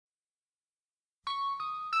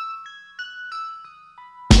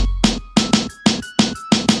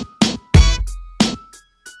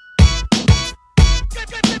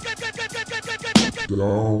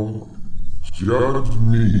Don't judge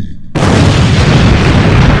me.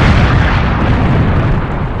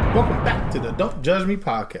 Welcome back to the Don't Judge Me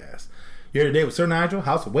podcast. You're here today with Sir Nigel,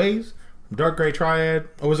 House of Waves, from Dark Gray Triad.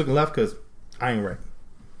 Always looking left because I ain't right.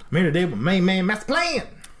 I'm here today with main man, Master Plan.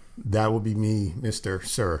 That would be me, Mr.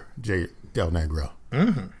 Sir J. Del Negro.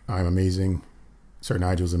 I'm amazing. Sir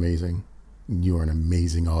Nigel's amazing. You are an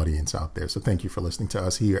amazing audience out there. So thank you for listening to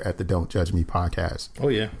us here at the Don't Judge Me podcast. Oh,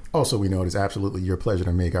 yeah. Also, we know it is absolutely your pleasure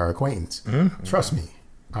to make our acquaintance. Trust me,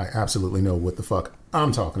 I absolutely know what the fuck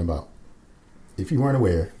I'm talking about. If you weren't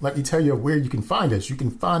aware, let me tell you where you can find us. You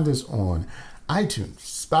can find us on iTunes,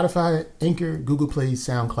 Spotify, Anchor, Google Play,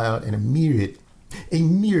 SoundCloud, and a myriad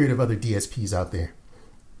of other DSPs out there.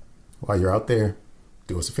 While you're out there,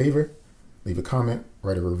 do us a favor, leave a comment,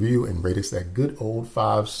 write a review, and rate us that good old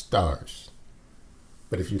 5 stars.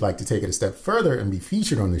 But if you'd like to take it a step further and be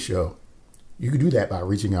featured on the show, you can do that by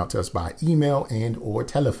reaching out to us by email and or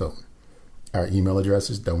telephone. Our email address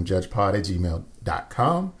is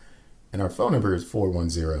don'tjudgepod@gmail.com, and our phone number is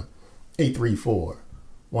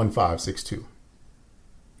 410-834-1562.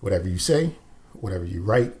 Whatever you say, whatever you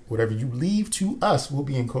write, whatever you leave to us will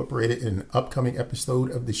be incorporated in an upcoming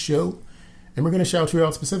episode of the show. And we're going to shout you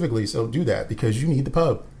out specifically, so do that because you need the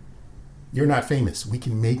pub. You're not famous. We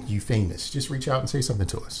can make you famous. Just reach out and say something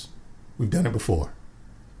to us. We've done it before.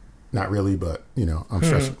 Not really, but, you know, I'm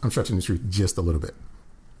stretching the truth just a little bit.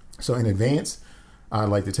 So in advance, I'd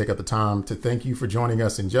like to take up the time to thank you for joining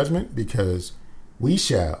us in judgment because we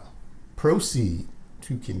shall proceed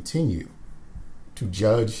to continue to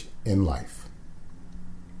judge in life.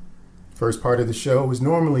 First part of the show is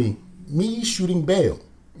normally me shooting bail.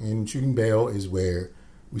 And shooting bail is where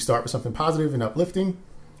we start with something positive and uplifting.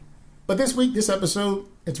 But this week, this episode,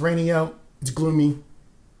 it's raining out. It's gloomy.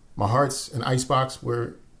 My heart's an icebox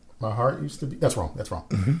where my heart used to be. That's wrong.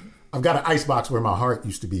 I've got an icebox where my heart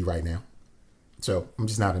used to be right now. So I'm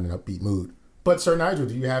just not in an upbeat mood. But Sir Nigel,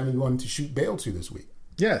 do you have anyone to shoot bail to this week?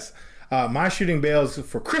 Yes. My shooting bail is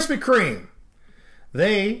for Krispy Kreme.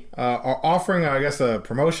 They are offering, I guess, a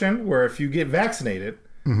promotion where if you get vaccinated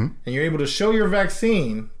and you're able to show your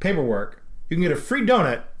vaccine paperwork, you can get a free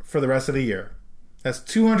donut for the rest of the year. That's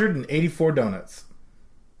 284 donuts.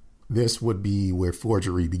 This would be where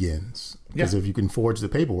forgery begins. Because if you can forge the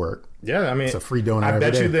paperwork, it's a free donut I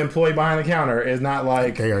bet every you day. the employee behind the counter is not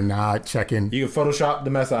like... They are not checking. You can Photoshop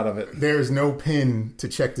the mess out of it. There's no pin to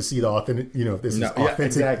check to see the authentic, if this is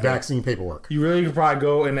authentic vaccine paperwork. You really could probably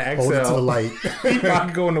go into Excel. Hold it to the light. You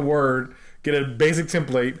probably go into Word, get a basic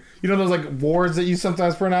template. You know those like words that you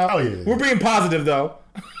sometimes print out? Oh, yeah. We're being positive, though.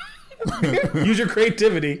 Use your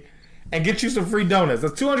creativity and get you some free donuts.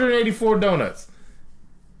 That's 284 donuts.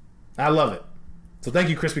 I love it. So thank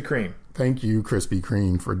you, Krispy Kreme. Thank you, Krispy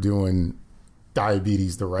Kreme, for doing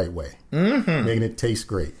diabetes the right way. Making it taste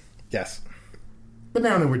great. Yes. But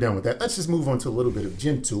now that we're done with that, let's just move on to a little bit of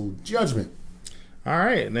gentle judgment. All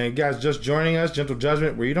right. And then, guys, just joining us, Gentle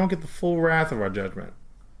Judgment, where you don't get the full wrath of our judgment,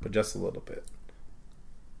 but just a little bit.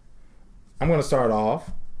 I'm going to start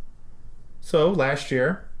off. So, last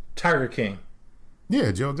year, Tiger King.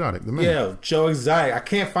 Yeah, Joe Exotic, the man. Yeah, Joe Exotic. I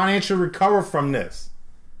can't financially recover from this.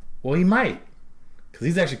 Well, he might. Because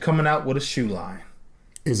he's actually coming out with a shoe line.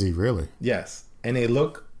 Is he really? Yes. And they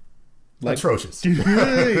look like... atrocious.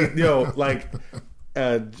 Joe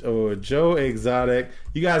Exotic.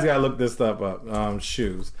 You guys got to look this stuff up.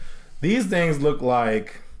 Shoes. These things look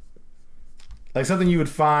like something you would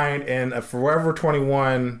find in a Forever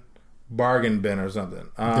 21 bargain bin or something.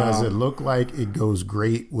 Does it look like it goes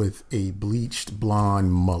great with a bleached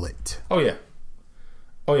blonde mullet? Oh, yeah.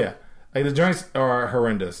 Like the joints are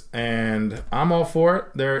horrendous, and I'm all for it.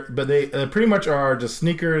 They pretty much are just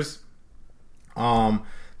sneakers,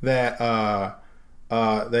 that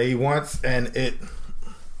he wants, and it.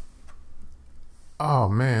 Oh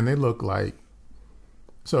man, they look like.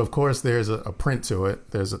 So of course there's a print to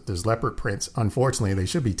it. There's leopard prints. Unfortunately, they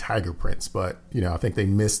should be tiger prints, but I think they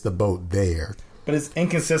missed the boat there. But it's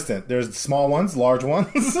inconsistent. There's small ones, large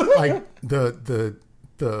ones. Like the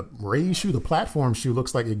raised shoe, the platform shoe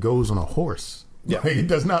looks like it goes on a horse. Yeah, like, it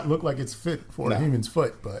does not look like it's fit for a human's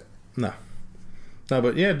foot. But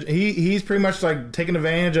but yeah, he's pretty much like taking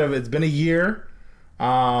advantage of. It's been a year.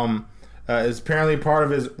 It's apparently part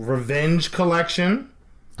of his revenge collection.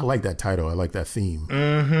 I like that title. I like that theme.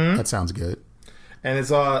 That sounds good. And it's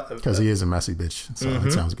because he is a messy bitch, so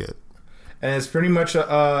it sounds good. And it's pretty much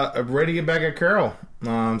ready to get back at Carol.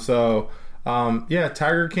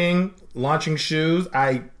 Tiger King launching shoes.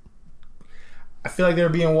 I feel like they're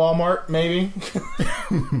being Walmart, maybe,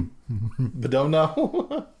 but don't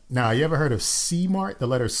know. Now, you ever heard of C-Mart? The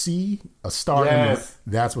letter C, a star. Yes.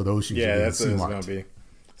 That's what those shoes are. Yeah, doing, that's what it's C-Mart. gonna be.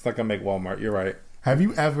 It's not gonna make Walmart. You're right. Have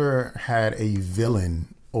you ever had a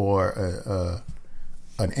villain or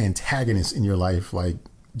an antagonist in your life like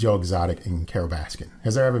Joe Exotic and Carol Baskin?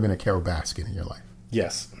 Has there ever been a Carol Baskin in your life?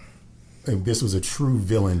 Yes. And this was a true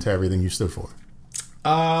villain to everything you stood for.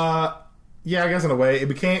 Yeah, I guess in a way it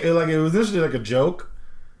was initially like a joke,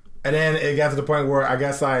 and then it got to the point where I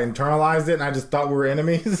guess I internalized it and I just thought we were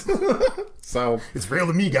enemies. So It's real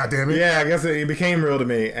to me, goddammit. yeah, I guess it became real to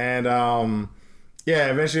me, and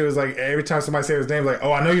yeah, eventually it was like every time somebody said his name, like,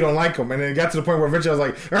 oh, I know you don't like him, and then it got to the point where eventually I was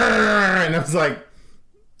like, "Arr!" And I was like,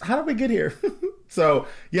 how did we get here? So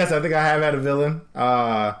yes, I think I have had a villain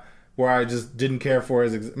where I just didn't care for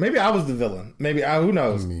his. Maybe I was the villain. Maybe who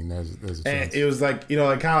knows? I mean, there's a And chance. it was like,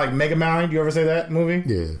 like kind of like Megamind. You ever say that movie?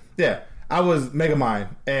 Yeah. Yeah. I was Megamind,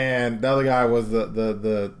 and the other guy was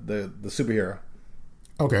the superhero.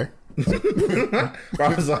 Okay.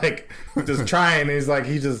 I was like just trying. And he's like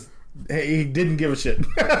he didn't give a shit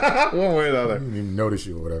one way or the other. I didn't even notice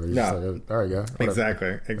you or whatever. He's No. just like, all right, yeah.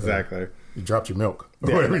 Whatever. Exactly. You dropped your milk. Or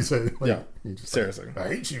Yeah. whatever he said. Like, Yeah. you just Seriously. like, I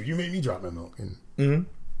hate you. You made me drop my milk. And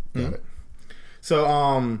got it. So,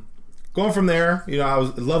 going from there, I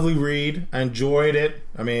was a lovely read. I enjoyed it.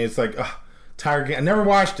 I mean, it's like Tiger King. I never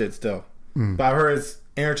watched it still, but I've heard it's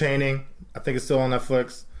entertaining. I think it's still on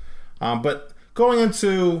Netflix. But going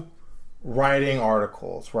into writing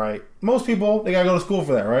articles, right? Most people, they gotta go to school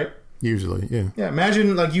for that, right? Usually, yeah. Yeah.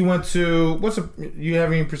 Imagine like you went to you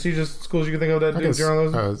have any prestigious schools you can think of that I do guess,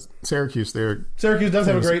 journalism? Syracuse, they're Syracuse does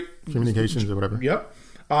have a great. communications or whatever. Yep.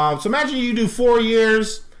 So imagine you do 4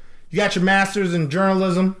 years. You got your master's in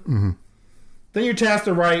journalism. Then you're tasked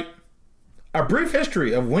to write a brief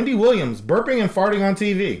history of Wendy Williams burping and farting on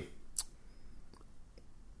TV.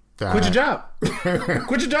 Quit your job.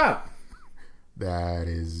 Quit your job. That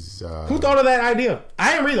is... Who thought of that idea?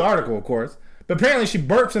 I didn't read the article, of course. But apparently she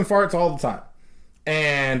burps and farts all the time.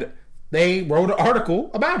 And they wrote an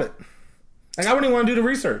article about it. Like, I wouldn't even want to do the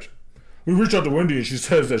research. We reached out to Wendy and she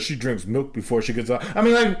says that she drinks milk before she gets out. I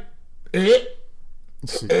mean, like,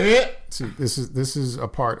 See, this is a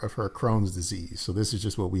part of her Crohn's disease. So this is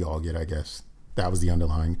just what we all get, I guess. That was the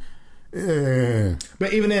underlying...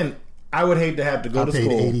 But even then, I would hate to have to go to paid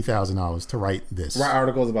school. $80,000 to write this. Write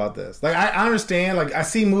articles about this. Like, I understand. Like, I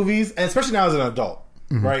see movies, and especially now as an adult,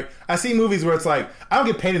 right? I see movies where it's like, I don't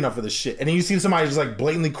get paid enough for this shit. And then you see somebody just like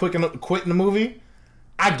blatantly quitting the movie.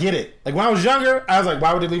 I get it. Like, when I was younger, I was like,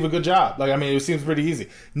 why would they leave a good job? Like, I mean, it seems pretty easy.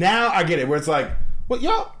 Now I get it, where it's like, what,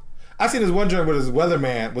 y'all? I seen this one joint where this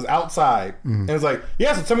weatherman was outside, and it was like,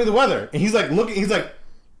 yeah, so tell me the weather. And he's like, looking, he's like,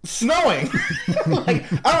 snowing.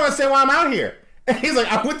 Like, I don't understand why I'm out here. And he's like,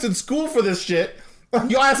 I went to school for this shit.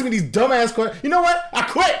 Y'all asking me these dumbass questions. You know what? I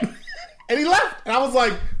quit. And he left. And I was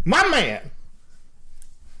like, my man.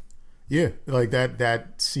 Yeah, like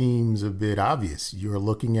that seems a bit obvious. You're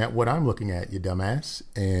looking at what I'm looking at, you dumbass.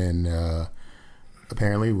 And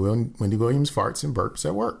apparently Wendy Williams farts and burps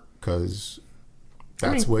at work because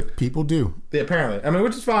that's what people do. Yeah, apparently. I mean,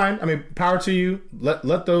 which is fine. I mean, power to you.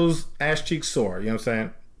 Let those ass cheeks soar. You know what I'm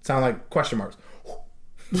saying? Sound like question marks.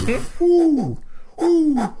 Ooh,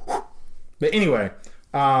 ooh. But anyway,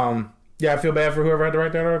 yeah, I feel bad for whoever had to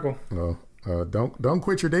write that article. Well, don't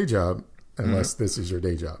quit your day job unless this is your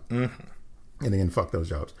day job. And then fuck those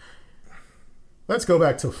jobs. Let's go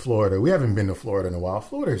back to Florida. We haven't been to Florida in a while.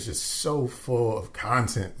 Florida is just so full of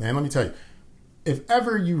content, man. Let me tell you, if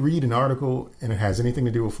ever you read an article and it has anything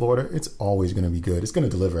to do with Florida, it's always going to be good. It's going to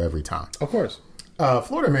deliver every time. Of course.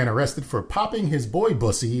 Florida man arrested for popping his boy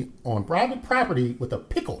bussy on private property with a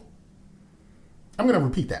pickle. I'm going to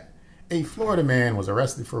repeat that. A Florida man was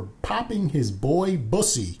arrested for popping his boy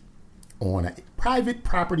bussy on a private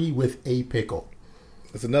property with a pickle.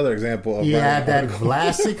 That's another example of He had that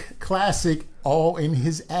classic all in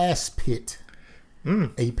his ass pit.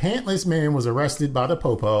 A pantless man was arrested by the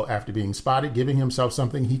popo after being spotted giving himself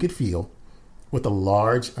something he could feel with a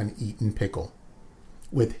large uneaten pickle.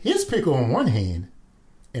 With his pickle in one hand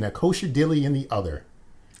and a kosher dilly in the other.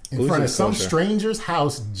 In front of some stranger's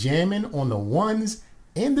house, jamming on the ones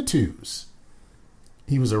and the twos.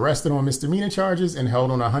 He was arrested on misdemeanor charges and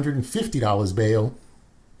held on $150 bail.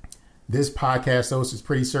 This podcast host is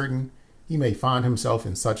pretty certain he may find himself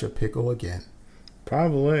in such a pickle again.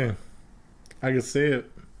 Probably. I can see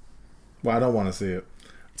it. Well, I don't want to see it.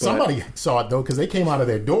 But Somebody saw it, though, because they came out of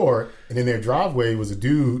their door, and in their driveway was a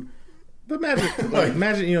dude. But imagine, nowadays.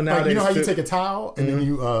 Like, you know how you take a towel and then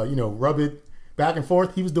you, rub it back and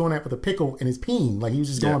forth? He was doing that with a pickle in his peen. Like, he was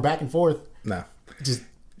just going back and forth. Nah.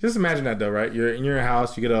 Just imagine that, though, right? You're in your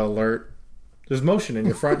house, you get an alert. There's motion in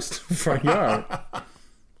your front yard.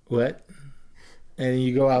 what? And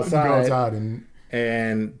you go You outside, go outside and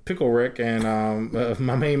and Pickle Rick and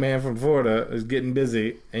my main man from Florida is getting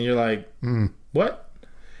busy, and you're like, what?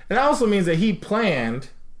 And that also means that he planned.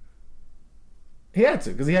 He had to,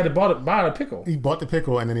 because he had to buy the pickle. he bought the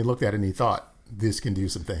pickle and then he looked at it and he thought, this can do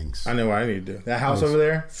some things. I know what I need to do. That house over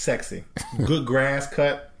there, sexy. Good grass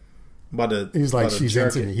cut. He's like, she's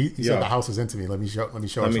jerk into it. me. He said the house is into me. Let me show her Let me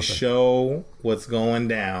something. show what's going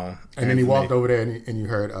down. And then he walked over there and you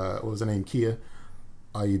heard, what was her name? Kia.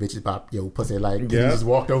 Oh, you bitches pop, yo, pussy like. Yeah. He just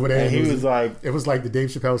walked over there. And he was like, it was like the Dave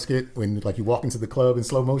Chappelle skit when like you walk into the club in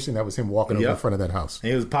slow motion. That was him walking over in front of that house. and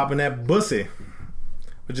he was popping that bussy,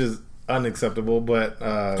 which is unacceptable. But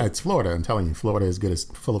It's Florida. I'm telling you, Florida is good. It's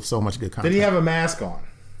full of so much good content. did he have a mask on?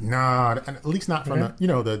 Nah, at least not from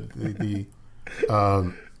the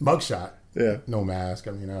mugshot. Yeah. No mask.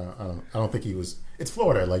 I mean, I don't think he was. It's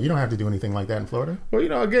Florida. Like, you don't have to do anything like that in Florida.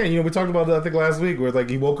 Well, again, we talked about that, I think, last week, where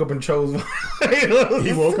like he woke up and chose.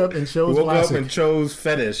 He woke up and chose Woke classic. up and chose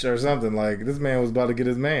fetish or something. Like, this man was about to get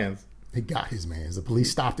his mans. He got his mans. The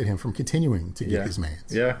police stopped at him from continuing to get his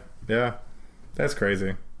mans. Yeah, that's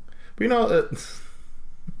crazy. But I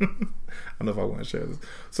don't know if I want to share this.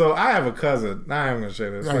 So I have a cousin. I am going to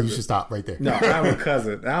share this. No, you should stop right there. No, I have a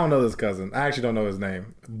cousin. I don't know this cousin. I actually don't know his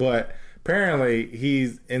name, but apparently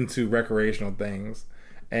he's into recreational things,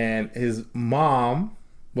 and his mom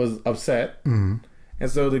was upset. Mm-hmm. And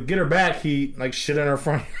so to get her back, he like shit in her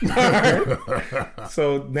front yard.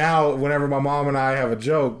 So now whenever my mom and I have a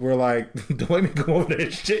joke, we're like, don't let me go over there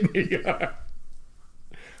and shit in your yard.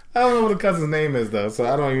 I don't know what the cousin's name is though, so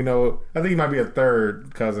I don't even know. I think he might be a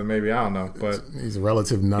third cousin, maybe. I don't know, but he's a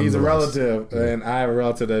relative. He's a relative, and I have a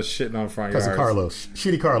relative that's shitting on front yards. Cousin Carlos,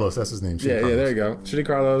 Shitty Carlos, that's his name. Yeah, there you go, Shitty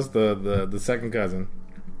Carlos, the second cousin.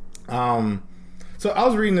 So I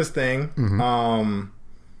was reading this thing. Mm-hmm.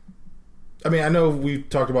 I mean, I know we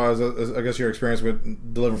talked about, I guess, your experience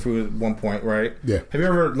with deliver food at one point, right? Yeah. Have you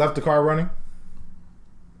ever left the car running?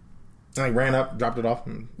 Like ran up, dropped it off?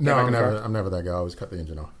 And No, I'm never that guy. I always cut the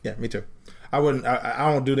engine off. Yeah, me too. I wouldn't.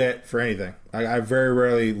 I don't do that for anything. I very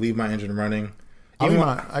rarely leave my engine running. I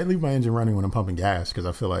leave my engine running when I'm pumping gas because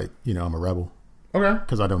I feel like I'm a rebel. Okay.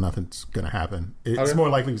 Because I know nothing's gonna happen. It's more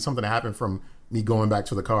likely something to happen from me going back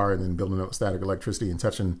to the car and then building up static electricity and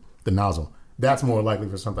touching the nozzle. That's more likely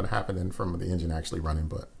for something to happen than from the engine actually running.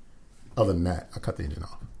 But other than that, I cut the engine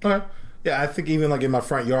off. Okay. Yeah, I think even like in my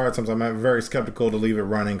front yard, sometimes I'm very skeptical to leave it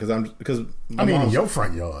running because in your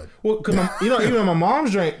front yard. Well, because even on my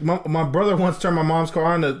mom's drink, my brother once turned my mom's car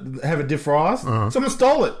on to have it defrost. Someone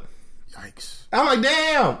stole it. Yikes! I'm like,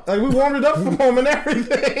 damn! Like we warmed it up for him and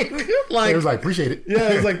everything. Like it was like, appreciate it. Yeah,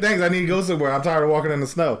 it's like, thanks. I need to go somewhere. I'm tired of walking in the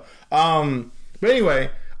snow. But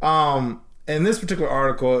anyway, in this particular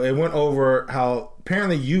article, it went over how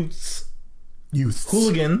apparently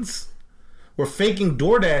hooligans were faking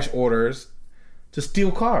DoorDash orders to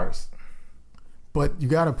steal cars. But you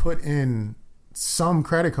got to put in some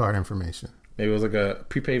credit card information. Maybe it was like a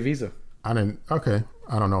prepaid Visa. Okay.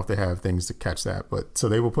 I don't know if they have things to catch that, but so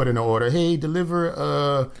they will put in an order. Hey, deliver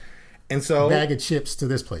a bag of chips to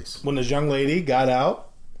this place. When this young lady got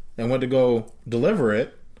out and went to go deliver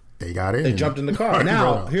it, they got in. They jumped in the car.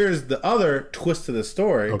 Now, here's the other twist to the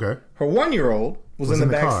story. Okay. Her 1-year-old was in the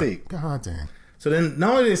back seat. God damn. So then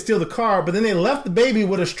not only did they steal the car, but then they left the baby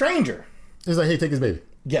with a stranger. It's like, hey, take his baby.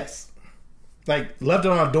 Yes. Like, left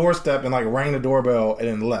it on a doorstep and, like, rang the doorbell and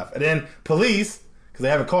then left. And then police, because they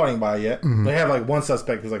haven't caught anybody yet, they have, like, one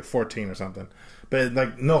suspect who's, like, 14 or something. But,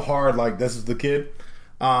 like, no hard, like, this is the kid.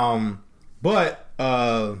 But,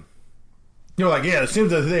 like, yeah, it seems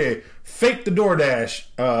that they faked the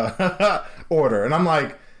DoorDash order. And I'm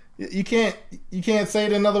like, you can't say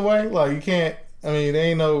it another way? Like, you can't. I mean,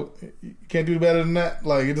 you can't do better than that.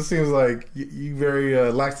 Like, it just seems like you very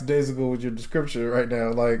lackadaisical with your description right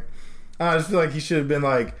now. Like, I just feel like he should have been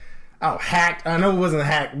like, hacked. I know it wasn't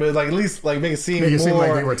hacked, but like at least like make it seem more. Seem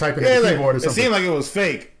like they were typing in the keyboard or something. It seemed like it was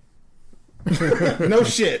fake. No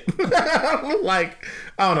shit. Like,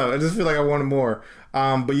 I don't know. I just feel like I wanted more.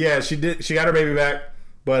 But yeah, she did. She got her baby back.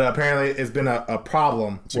 But apparently, it's been a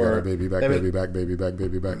problem. She got her baby back.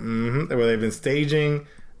 Mm-hmm, where they've been staging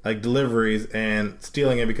like deliveries and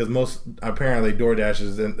stealing it because most apparently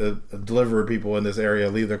DoorDashers and delivery people in this area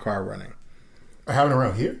leave their car running. Having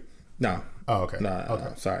around here? No. Oh, okay. No, okay.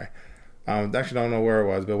 Sorry. Actually don't know where it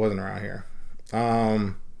was, but it wasn't around here.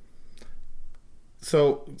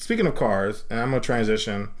 So speaking of cars, and I'm gonna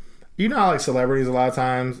transition. You know how like celebrities a lot of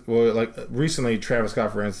times, well, like recently Travis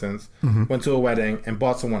Scott, for instance, went to a wedding and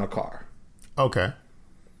bought someone a car. Okay.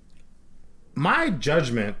 My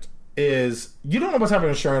judgment is you don't know what type of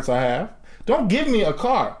insurance I have. Don't give me a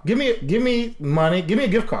car. Give me money. Give me a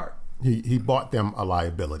gift card. He bought them a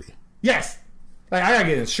liability. Yes. Like, I gotta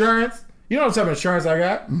get insurance. You know what type of insurance I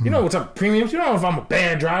got? You know what type of premiums? You know if I'm a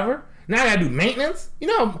bad driver? Now I gotta do maintenance? You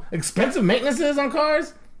know how expensive maintenance is on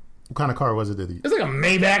cars? What kind of car was it that he... It's like a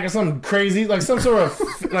Maybach or something crazy. Like some sort of,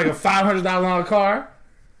 like a $500,000 car.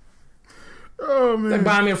 Oh, man. Like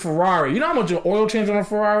buying me a Ferrari. You know how much an oil change on a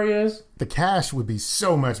Ferrari is? The cash would be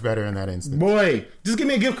so much better in that instance. Boy, just give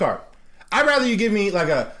me a gift card. I'd rather you give me like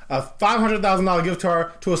a $500,000 gift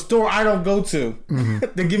card to a store I don't go to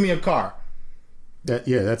than give me a car.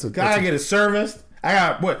 That's I gotta get it serviced. I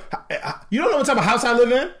got what? You don't know what type of house I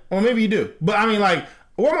live in? Or maybe you do. But I mean, like,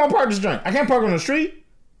 where am I gonna park this joint? I can't park on the street.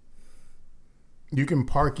 You can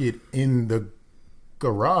park it in the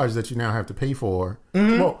garage that you now have to pay for.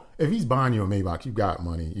 Well, if he's buying you a Maybach, you got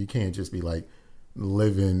money. You can't just be like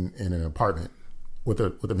living in an apartment with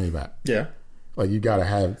a Maybach. Yeah. Like, you got to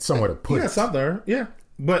have somewhere to put Yeah, it. something. Yeah.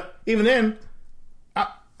 But even then, I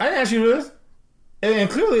didn't ask you this. And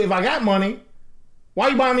clearly, if I got money, why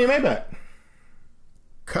you buying me a Maybach?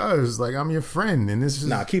 Cause like I'm your friend, and this is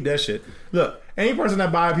Nah, keep that shit. Look, any person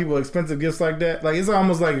that buy people expensive gifts like that, like it's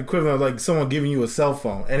almost like equivalent of like someone giving you a cell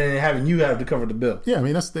phone and then having you have to cover the bill. Yeah, I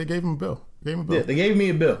mean they gave him a bill. Yeah, they gave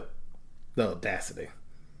me a bill. The audacity.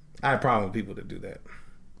 I have a problem with people that do that.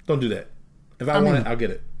 Don't do that. If I want it, I'll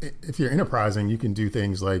get it. If you're enterprising, you can do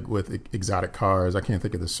things like with exotic cars. I can't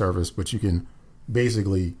think of the service, but you can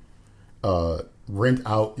basically rent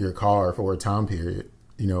out your car for a time period.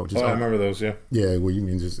 You know, just I remember those. Yeah. Yeah, where you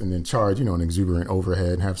can just and then charge an exuberant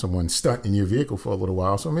overhead and have someone stunt in your vehicle for a little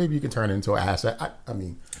while. So maybe you can turn it into an asset. I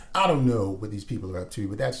mean, I don't know what these people are up to,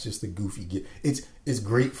 but that's just a goofy get. It's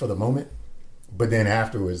great for the moment, but then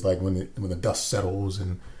afterwards, like when the dust settles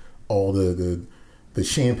and all the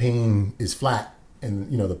champagne is flat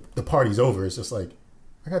and the party's over, it's just like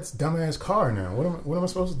I got this dumbass car now. What am I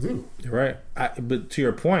supposed to do? You're right. But to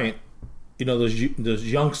your point. You know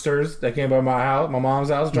those youngsters that came by my mom's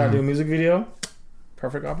house, trying to do a music video.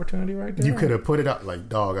 Perfect opportunity right there. You could have put it up like,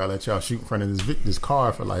 dog, I'll let y'all shoot in front of this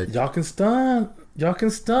car for like... Y'all can stunt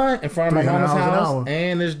in front of my mama's house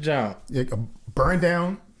and this jump. Yeah, a burned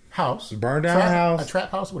down house. A trap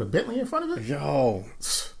house with a Bentley in front of it. Yo,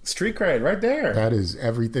 street cred right there. That is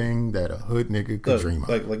everything that a hood nigga could dream of.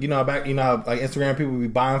 Like how like Instagram people be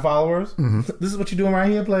buying followers. This is what you're doing right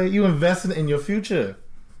here, play. You investing in your future.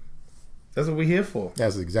 That's what we're here for.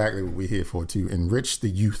 That's exactly what we're here for, to enrich the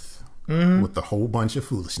youth with a whole bunch of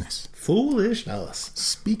foolishness.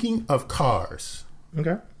 Speaking of cars.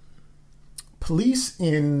 Okay. Police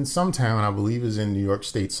in some town, I believe is in New York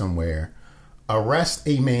State somewhere, arrest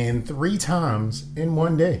a man 3 times in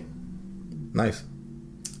one day. Nice.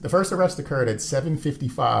 The first arrest occurred at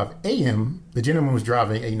 7:55 a.m. The gentleman was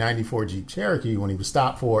driving a 94 Jeep Cherokee when he was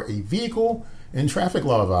stopped for a vehicle and traffic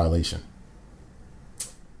law violation.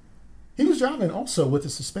 He was driving also with a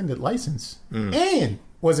suspended license and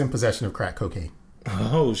was in possession of crack cocaine.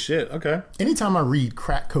 Oh, shit. Okay. Anytime I read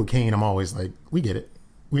crack cocaine, I'm always like, we get it.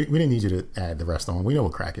 We didn't need you to add the rest on. We know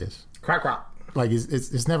what crack is. Crack. Like,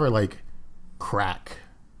 it's never like crack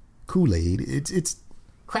Kool-Aid. It's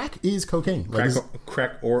crack is cocaine. Like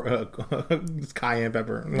crack or cayenne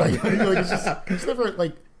pepper. Like it's never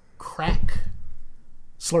like crack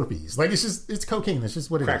Slurpees. Like it's cocaine. It's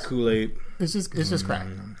just what it crack is. Kool-Aid. It's just crack.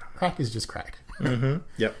 Crack is just crack.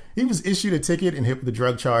 Yep. He was issued a ticket and hit with a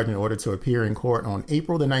drug charge in order to appear in court on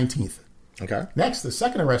April the 19th. Okay. Next, the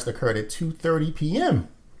second arrest occurred at 2:30 p.m.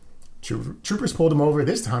 Troopers pulled him over.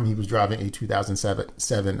 This time he was driving a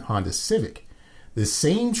 2007 Honda Civic. The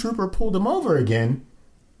same trooper pulled him over again,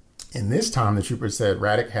 and this time the trooper said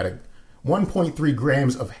Raddick had a 1.3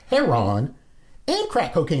 grams of heroin and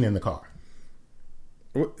crack cocaine in the car.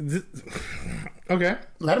 Okay.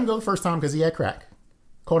 Let him go the first time because he had crack.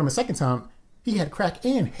 Called him a second time, he had crack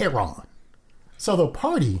and heroin. So the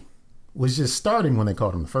party was just starting when they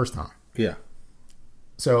called him the first time. Yeah.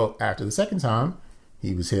 So after the second time,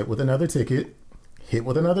 he was hit with another ticket, hit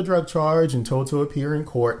with another drug charge, and told to appear in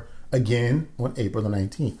court again on April the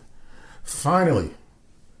 19th. Finally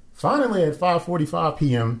at 5:45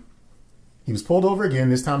 p.m., he was pulled over again.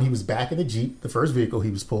 This time he was back in the Jeep, the first vehicle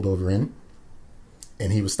he was pulled over in.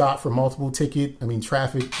 And he was stopped for multiple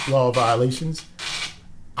traffic law violations.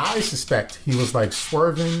 I suspect he was like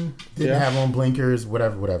swerving, didn't have on blinkers,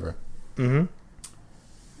 whatever. Mm-hmm.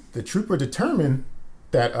 The trooper determined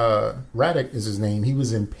that Raddick is his name. He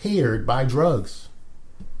was impaired by drugs.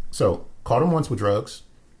 So caught him once with drugs,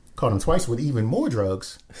 caught him twice with even more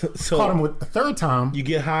drugs, so caught him with a third time. You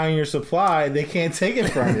get high on your supply, they can't take it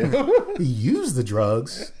from you. He used the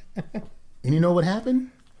drugs, and you know what happened?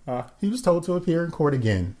 He was told to appear in court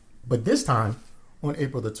again but this time on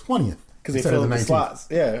April the 20th. Because they filled the slots.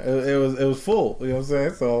 Yeah, it was full. You know what I'm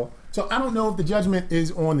saying? So I don't know if the judgment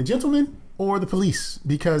is on the gentleman or the police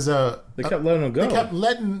because they kept letting him go. They kept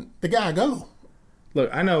letting the guy go. Look,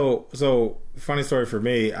 I know. So, funny story for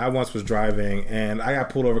me. I once was driving and I got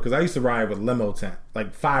pulled over because I used to ride with limo tent,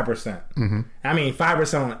 like 5%. Mm-hmm. I mean,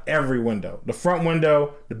 5% on every window: the front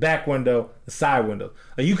window, the back window, the side window.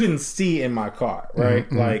 Like, you couldn't see in my car, right?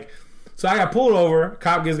 Mm-hmm. Like, so I got pulled over.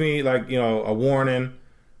 Cop gives me a warning.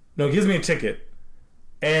 No, gives me a ticket,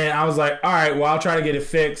 and I was like, all right, well, I'll try to get it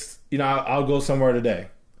fixed. I'll go somewhere today.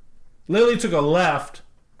 Literally took a left,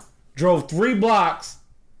 drove 3 blocks.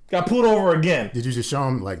 Got pulled over again. Did you just show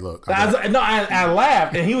him, like, look? I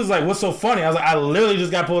laughed, and he was like, what's so funny? I was like, I literally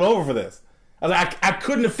just got pulled over for this. I was like, I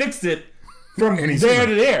couldn't have fixed it from there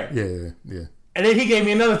to there. Yeah. And then he gave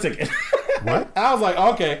me another ticket. What? I was like,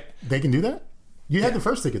 okay. They can do that? You had the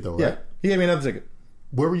first ticket, though, right? Yeah, he gave me another ticket.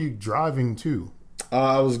 Where were you driving to?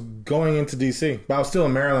 I was going into D.C., but I was still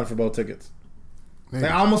in Maryland for both tickets. Like,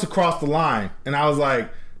 I almost crossed the line, and I was like,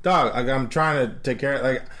 dog, I'm trying to take care of,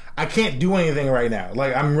 like, I can't do anything right now.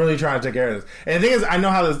 Like, I'm really trying to take care of this. And the thing is, I know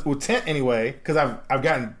how this with tent anyway, because I've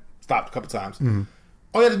gotten stopped a couple times. Mm-hmm.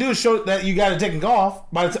 All you have to do is show that you got it taken off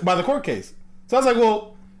by the court case. So I was like,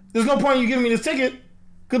 well, there's no point in you giving me this ticket,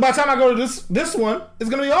 because by the time I go to this one, it's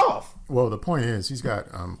going to be off. Well, the point is, he's got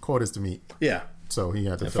quotas to meet. Yeah. So he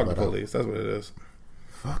had to fill fuck that the out. police. That's what it is.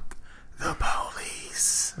 Fuck the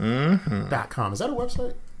police. .com. Is that a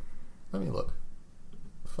website? Let me look.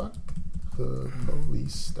 Fuck the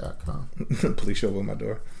police.com. Police show up at my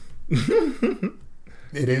door.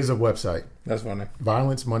 It is a website. That's funny.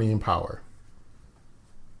 Violence, Money, and Power.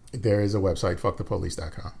 There is a website,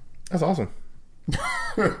 fuckthepolice.com. That's awesome.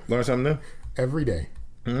 Learn something new. Every day.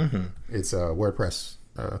 Mm-hmm. It's a WordPress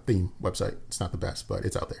theme website. It's not the best, but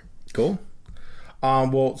it's out there. Cool.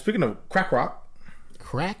 Well, speaking of crack rock.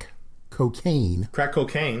 Crack cocaine. Crack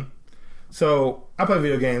cocaine. So, I play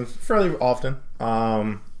video games fairly often.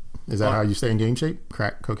 Is that how you stay in game shape?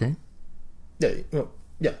 Crack cocaine? Yeah.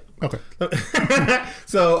 Yeah. Okay.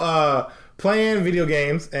 So, playing video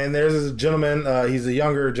games, and there's this gentleman. He's a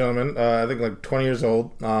younger gentleman. I think like 20 years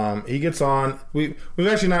old. He gets on. We've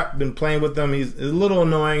actually not been playing with him. He's a little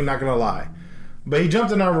annoying, not gonna lie. But he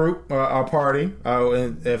jumped in our party.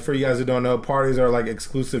 And for you guys who don't know, parties are like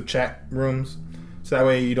exclusive chat rooms. So that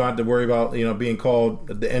way you don't have to worry about being called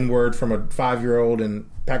the N-word from a 5-year-old in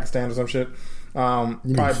Pakistan or some shit.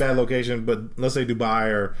 Probably a bad location, but let's say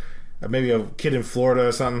Dubai or maybe a kid in Florida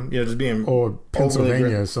or something. Just being or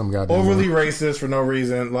Pennsylvania, some guy overly racist for no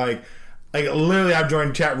reason. Like literally, I've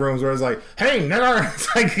joined chat rooms where it's like, "Hey, nigga,"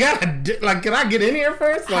 it's like, can I get in here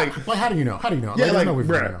first? Like, how do you know? How do you know? Yeah,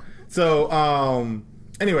 bruh. So,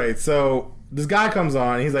 anyway, so this guy comes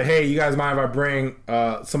on and he's like, hey, you guys mind if I bring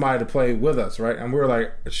somebody to play with us, right? And we were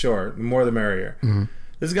like, sure, the more the merrier. Mm-hmm.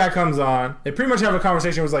 This guy comes on. They pretty much have a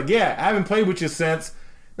conversation. It was like, yeah, I haven't played with you since.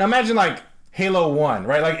 Now imagine like Halo 1,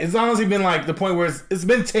 right? Like it's honestly been like the point where it's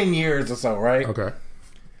been 10 years or so, right? Okay.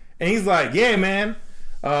 And he's like, yeah, man.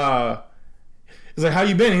 He's like, how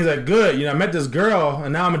you been? He's like, good. I met this girl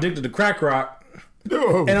and now I'm addicted to crack rock.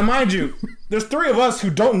 No. And mind you, there's 3 of us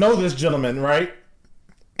who don't know this gentleman, right?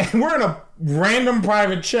 And we're in a random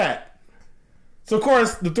private chat. So, of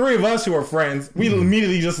course, the 3 of us who are friends, we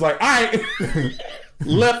immediately just like, all right,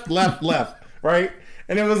 left, right?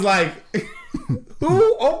 And it was like,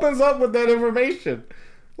 who opens up with that information?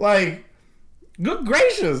 Like, good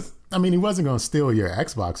gracious. I mean, he wasn't going to steal your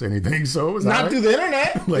Xbox or anything, so it was not through the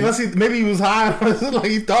internet. Like, maybe he was high. Like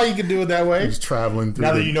he thought he could do it that way. He's traveling through.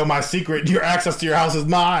 Now that you know my secret, your access to your house is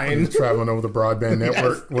mine. He's traveling over the broadband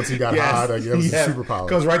network. Once he got high, like, it was a superpower.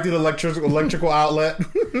 Goes right through the electrical outlet.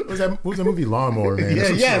 What was that movie Lawnmower Man?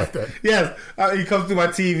 Yes. He comes through my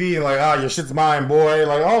TV and like, your shit's mine, boy.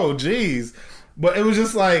 Like, oh, geez. But it was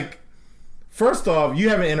just like, first off, you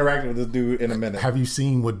haven't interacted with this dude in a minute. Have you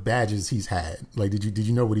seen what badges he's had? Like, did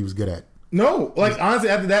you know what he was good at? No. Like, honestly,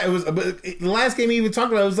 after that, it was... But the last game he even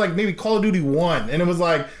talked about, it was like maybe Call of Duty 1. And it was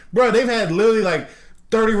like, bro, they've had literally like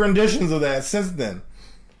 30 renditions of that since then.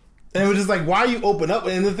 And it was just like, why you open up?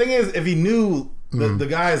 And the thing is, if he knew... The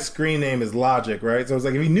guy's screen name is Logic, right? So it's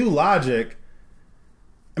like, if he knew Logic...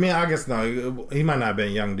 I mean, I guess no. He might not have been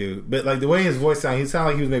a young dude. But like, the way his voice sounded, he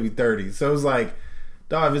sounded like he was maybe 30. So it was like...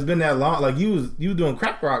 Dog, if it's been that long, like you was doing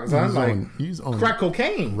crack rock, so I'm like crack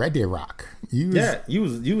cocaine, Red Dead Rock. You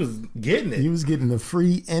was getting it. You was getting the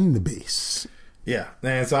free and the base. Yeah,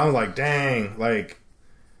 and so I was like, dang, like,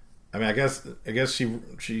 I mean, I guess she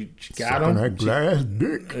got him. That glass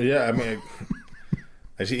dick. Yeah, I mean,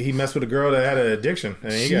 he messed with a girl that had an addiction,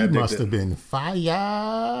 and he got addicted. Must have been fire.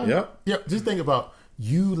 Yep. Just think about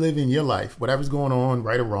you live in your life, whatever's going on,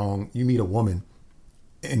 right or wrong, you meet a woman,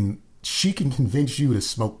 and she can convince you to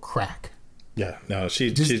smoke crack. Yeah, no,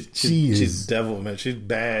 she's devil, man. She's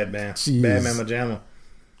bad, man. Bad mama jamma.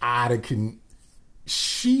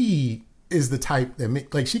 She is the type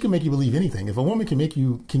that she can make you believe anything. If a woman can get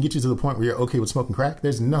you to the point where you're okay with smoking crack,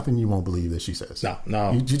 there's nothing you won't believe that she says. No,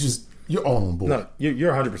 you're all on board. No,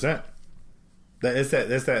 you're 100%. That's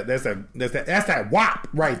that WAP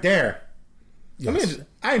right there. Yes.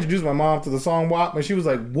 I introduced my mom to the song WAP, and she was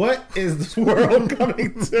like, "What is this world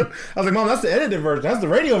coming to?" I was like, "Mom, that's the edited version. That's the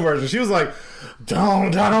radio version." She was like, I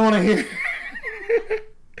don't want to hear."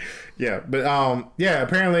 Yeah, but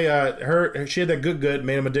apparently she had that good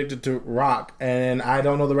made him addicted to rock, and I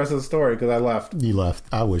don't know the rest of the story because I left. You left.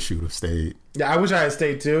 I wish you would have stayed. Yeah, I wish I had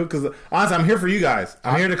stayed too, because honestly, I'm here for you guys.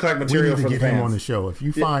 I'm here to collect material for the fans. We need to get him on the show. If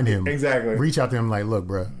you find him, exactly, reach out to him like, "Look,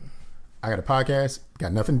 bro, I got a podcast,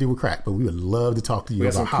 got nothing to do with crack, but we would love to talk to you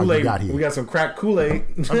about how you got here." We got some crack Kool-Aid.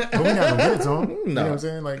 But we got no goods on. No. You know what I'm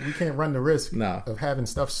saying? Like, we can't run the risk of having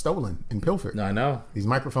stuff stolen and pilfered. No, I know. These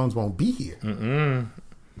microphones won't be here.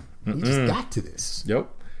 We just got to this. Yep.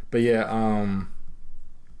 But yeah,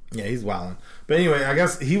 he's wilding. But anyway, I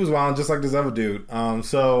guess he was wilding just like this other dude.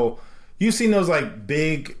 So you've seen those like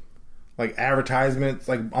big like advertisements,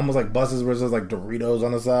 like almost like buses where there's like Doritos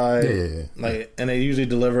on the side. Yeah. Like, and they usually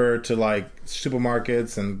deliver to like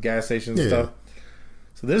supermarkets and gas stations and stuff.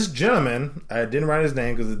 So this gentleman, I didn't write his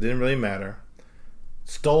name because it didn't really matter,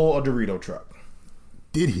 stole a Dorito truck.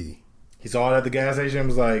 Did he? He saw it at the gas station and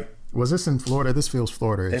was like, was this in Florida? This feels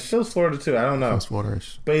Florida-ish. It feels Florida too. I don't know. It feels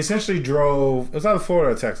Florida-ish. But he essentially drove, it was either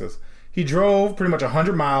Florida or Texas. He drove pretty much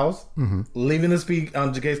 100 miles, leaving the speed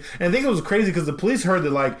on the case. And I think it was crazy because the police heard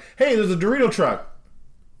that, like, hey, there's a Dorito truck.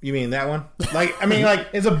 You mean that one? Like, I mean, like,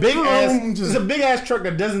 it's a big ass truck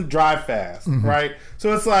that doesn't drive fast, right?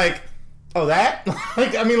 So it's like, oh, that?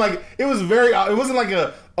 Like, I mean, like, it wasn't like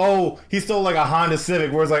he stole like a Honda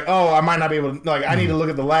Civic where it's like, oh, I might not be able to, like, I need to look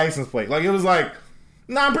at the license plate. Like, it was like,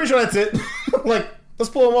 nah, I'm pretty sure that's it. Like, let's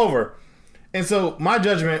pull him over. And so my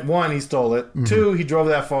judgment, one, he stole it. Two, he drove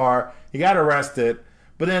that far. He got arrested.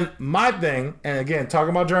 But then my thing, and again, talking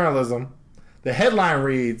about journalism, the headline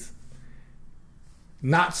reads,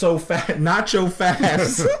 Nacho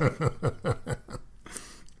fast.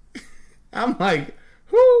 I'm like,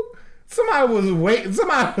 who? Somebody was waiting.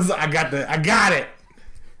 I got it.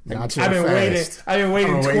 Nacho I've been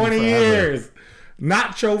waiting 20 years.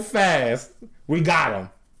 Nacho fast. We got him.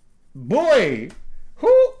 Boy,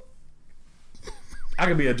 who? I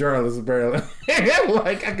could be a journalist, apparently.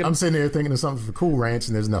 I'm sitting there thinking of something for Cool Ranch,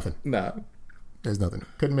 and there's nothing. No. There's nothing.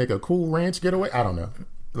 Couldn't make a Cool Ranch getaway? I don't know.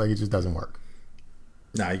 Like, it just doesn't work.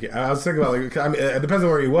 Nah, I was thinking about, like, I mean, it depends on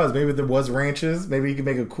where he was. Maybe there was ranches. Maybe he could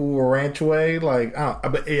make a cool ranch way. Like, I don't know.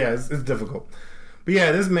 But yeah, it's difficult. But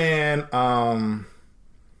yeah, this man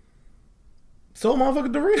stole a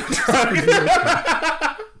motherfucking Dorito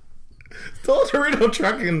truck. Stole a Dorito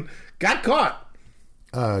truck and got caught.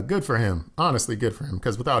 Good for him. Honestly, good for him.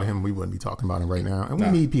 Because without him, we wouldn't be talking about him right now. And we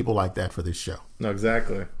need people like that for this show. No,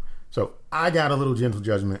 exactly. So I got a little gentle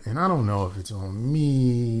judgment, and I don't know if it's on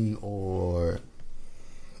me or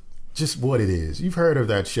just what it is. You've heard of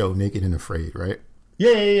that show, Naked and Afraid, right?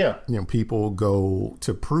 Yeah. You know, people go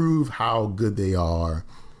to prove how good they are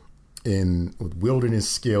with wilderness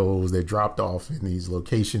skills. They're dropped off in these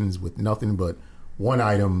locations with nothing but one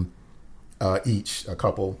item each, a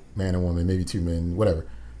couple, man and woman, maybe two men, whatever.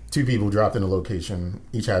 Two people dropped in a location,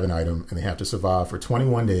 each have an item, and they have to survive for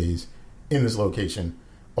 21 days in this location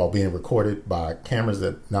while being recorded by cameras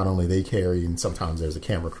that not only they carry, and sometimes there's a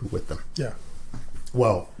camera crew with them. Yeah.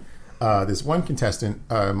 Well, this one contestant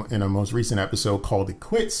in a most recent episode called it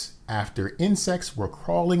quits after insects were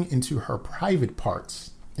crawling into her private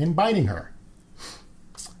parts and biting her.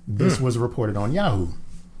 This was reported on Yahoo.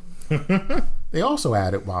 They also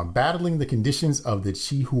added, while battling the conditions of the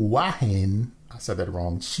Chihuahuan, I said that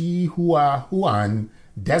wrong, Chihuahuan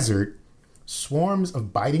desert, swarms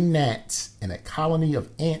of biting gnats and a colony of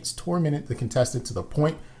ants tormented the contestant to the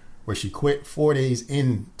point where she quit 4 days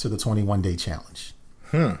into the 21-day challenge.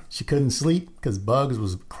 She couldn't sleep because bugs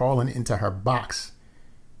was crawling into her box,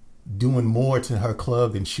 doing more to her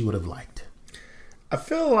club than she would have liked. I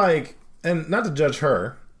feel like, and not to judge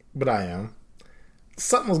her, but I am,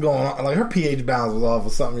 something was going on. Like, her pH balance was off or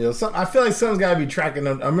something. I feel like something's got to be tracking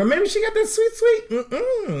them. I mean, maybe she got that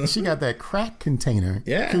sweet. She got that crack container.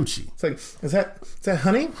 Yeah. Coochie. It's like, is that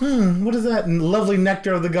honey? What is that lovely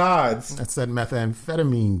nectar of the gods? That's that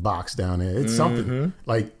methamphetamine box down there. It's something.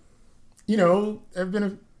 Like, you know, there have been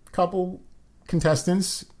a couple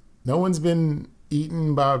contestants. No one's been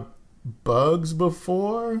eaten by bugs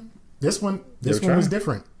before. This one was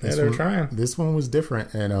different. They're trying. This one was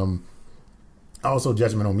different, and also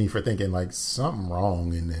judgment on me for thinking like something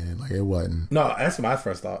wrong in there. Like it wasn't. No, that's my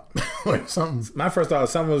first thought. Like something. My first thought was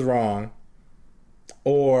something was wrong,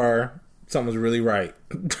 or something was really right.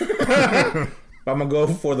 I'm gonna go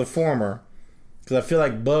for the former because I feel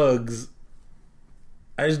like bugs.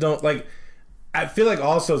 I just don't like. I feel like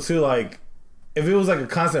also too like if it was like a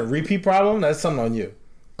constant repeat problem, that's something on you.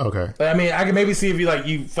 Okay. Like, I mean, I can maybe see if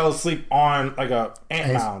you fell asleep on like a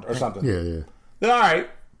ant mound or something. Yeah. Then all right,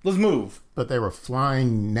 let's move. But they were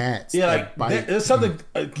flying gnats. Yeah, like there's something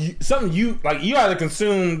something you like. You either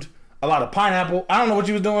consumed a lot of pineapple. I don't know what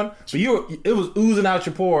you was doing, but it was oozing out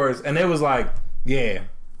your pores, and it was like, yeah,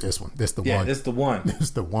 this one, this the yeah, one, this the one. this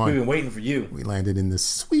the one. We've been waiting for you. We landed in the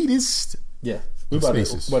sweetest. Yeah, we about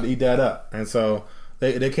to eat that up, and so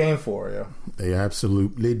they came for it. Yeah. They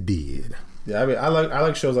absolutely did. Yeah, I mean, I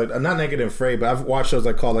like shows like not Naked and Afraid, but I've watched shows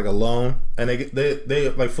like called like Alone, and they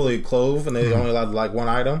like fully clothe, and they only allowed like one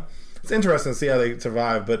item. It's interesting to see how they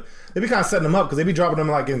survive, but they be kind of setting them up because they be dropping them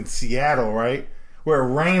like in Seattle, right, where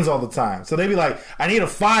it rains all the time. So they be like, I need a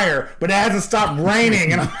fire, but it hasn't stopped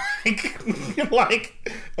raining, and I'm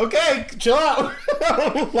like, okay, chill out.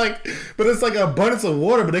 Like, but it's like an abundance of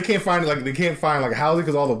water, but they can't find like housing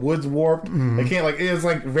because all the wood's warped. They can't like it's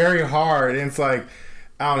like very hard, and it's like.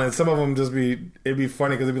 I don't know. Some of them it'd be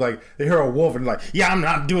funny because it'd be like they hear a wolf and they're like, yeah, I'm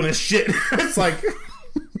not doing this shit. It's like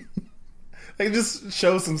they just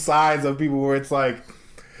show some sides of people where it's like,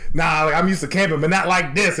 nah, like, I'm used to camping, but not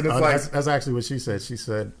like this. And it's that's actually what she said. She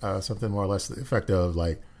said something more or less to the effect of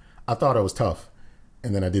like, I thought I was tough,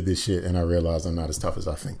 and then I did this shit, and I realized I'm not as tough as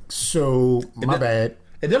I think. So my bad.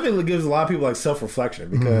 It definitely gives a lot of people like self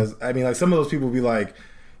reflection because I mean, like some of those people be like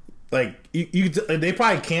they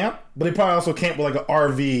probably camp, but they probably also camp with like an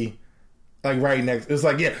RV, like right next. It's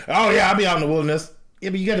like, yeah, oh yeah, I'll be out in the wilderness.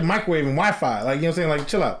 Yeah, but you got the microwave and Wi-Fi. Like, you know what I'm saying? Like,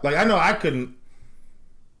 chill out. Like, I know I couldn't.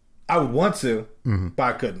 I would want to, but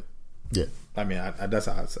I couldn't. Yeah. I mean, that's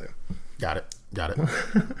how I'd say. Got it.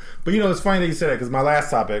 But you know, it's funny that you said that because my last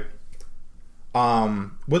topic,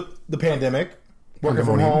 with the pandemic, working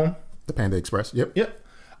from home, the Panda Express. Yep.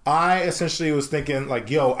 I essentially was thinking like,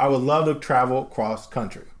 yo, I would love to travel cross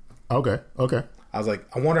country. Okay. I was like,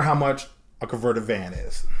 I wonder how much a converted van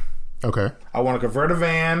is. Okay. I want to convert a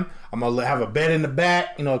van. I'm going to have a bed in the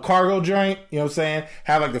back, you know, a cargo joint, you know what I'm saying?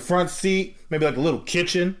 Have like the front seat, maybe like a little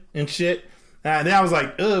kitchen and shit. And then I was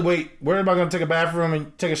like, wait, where am I going to take a bathroom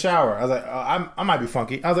and take a shower? I was like, I might be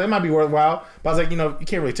funky. I was like, it might be worthwhile. But I was like, you know, you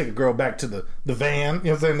can't really take a girl back to the van, you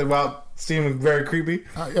know what I'm saying, without seeming very creepy.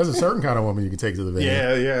 There's a certain kind of woman you can take to the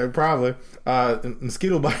van. Yeah, probably.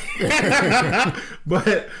 Mosquito bite.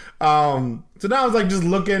 But, so now I was like just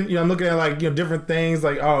looking, you know, I'm looking at like, you know, different things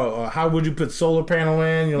like, how would you put solar panel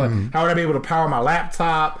in? You know, like, how would I be able to power my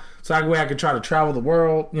laptop? So that way I could try to travel the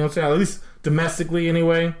world, you know what I'm saying? At least domestically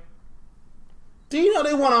anyway. Do you know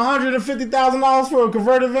they want $150,000 for a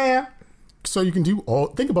converted van? So you can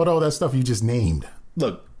think about all that stuff you just named.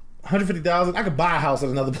 Look, $150,000, I could buy a house at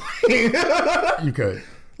another place. You could.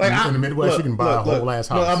 Like in the Midwest, you can buy a whole ass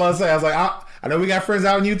house. Look, I'm about to say, I was like, I know we got friends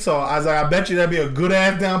out in Utah. I was like, I bet you that'd be a good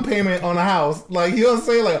ass down payment on a house. Like, you know what I'm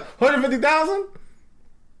saying? Like $150,000?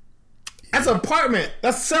 That's an apartment.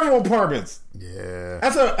 That's several apartments. Yeah.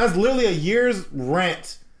 That's literally a year's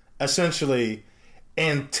rent, essentially,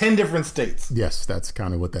 in 10 different states. Yes, that's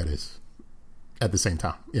kind of what that is. At the same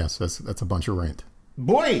time. Yes, that's a bunch of rent.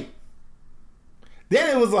 Boy.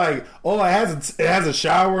 Then it was like, it has a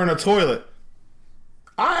shower and a toilet.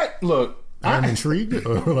 I'm intrigued.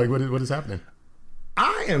 Like, what is happening?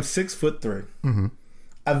 I am 6'3".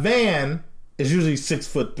 A van is usually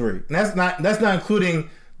 6'3", and that's not including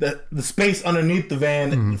the space underneath the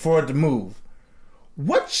van for it to move.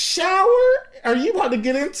 What shower are you about to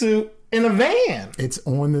get into in a van? It's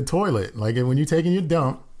on the toilet. Like when you're taking your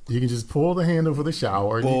dump, you can just pull the handle for the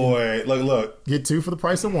shower. Boy, look. Get two for the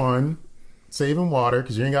price of one. Saving water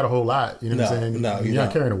because you ain't got a whole lot. You know what I'm saying? No, you're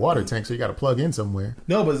not carrying a water tank, so you got to plug in somewhere.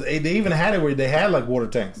 No, but they even had it where they had like water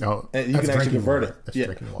tanks. No, and you can actually convert it. That's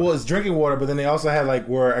drinking water. Well, it's drinking water, but then they also had like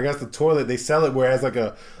where I guess the toilet they sell it where it has like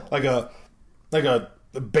a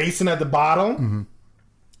basin at the bottom.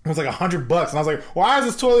 It was like $100, and I was like, "Why is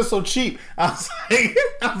this toilet so cheap?" I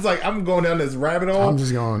was like, "I'm going down this rabbit hole." I'm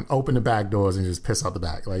just going to open the back doors and just piss out the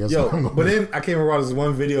back. Like, that's what I'm going but then I came across this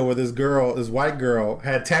one video where this white girl,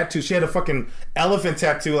 had tattoos. She had a fucking elephant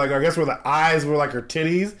tattoo, like I guess where the eyes were like her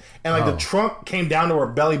titties, and like the trunk came down to her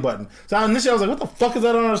belly button. So initially I was like, "What the fuck is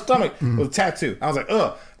that on her stomach?" With a tattoo. I was like,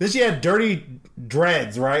 "Ugh." Then she had dirty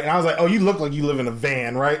dreads, right? And I was like, "Oh, you look like you live in a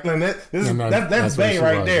van, right?" And that's Bay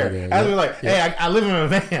right there. I was like, "Hey, I live in a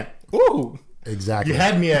van." Ooh, exactly. You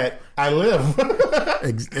had me at I live.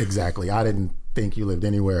 Exactly. I didn't think you lived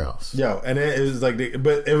anywhere else. Yo, and it was like,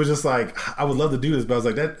 but it was just like, I would love to do this, but I was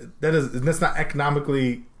like, that's not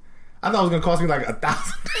economically. I thought it was gonna cost me like $1,000.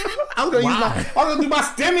 I was gonna do my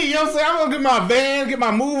stimmy. You know what I'm saying? I'm gonna get my van, get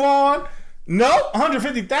my move on. Nope,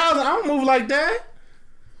 150,000. I don't move like that.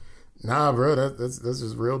 Nah, bro, that's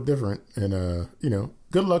just real different. And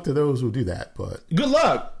good luck to those who do that. But good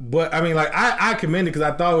luck. But I mean, like, I commend it because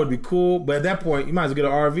I thought it would be cool. But at that point, you might as well get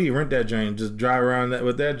an RV, rent that joint, just drive around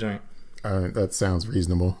with that joint. That sounds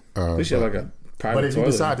reasonable. At least you have like a private But if you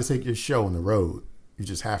toilet. decide to take your show on the road, you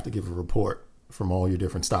just have to give a report from all your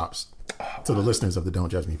different stops to the listeners of the Don't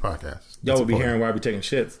Judge Me podcast. Y'all will be hearing where I be taking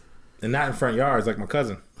shits. And not in front yards like my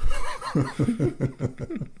cousin.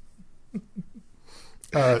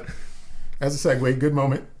 As a segue, good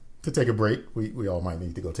moment to take a break. We all might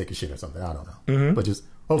need to go take a shit or something. I don't know. But just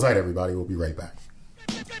hold tight, everybody. We'll be right back.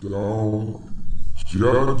 Don't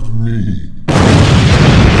judge me.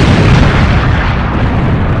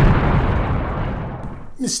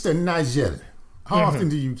 Mr. Nigel, how often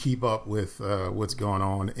do you keep up with what's going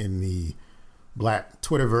on in the Black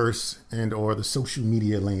Twitterverse and or the social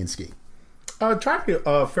media landscape? I try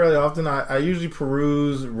to fairly often. I usually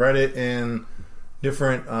peruse Reddit and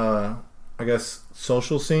different, I guess,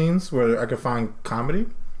 social scenes where I can find comedy.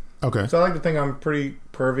 Okay. So I like to think I'm pretty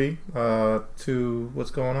pervy to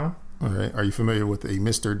what's going on. All right. Are you familiar with a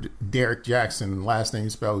Mr. Derek Jackson, last name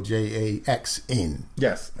spelled Jackson?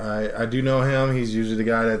 Yes, I do know him. He's usually the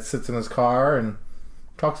guy that sits in his car and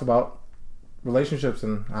talks about relationships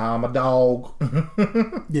and I'm a dog.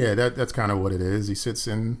 Yeah, that's kind of what it is. He sits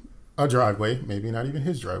in a driveway, maybe not even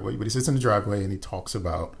his driveway, but he sits in the driveway and he talks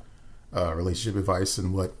about relationship advice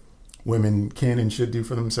and what women can and should do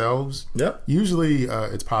for themselves. Yep. Usually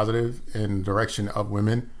it's positive in the direction of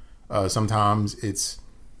women. Sometimes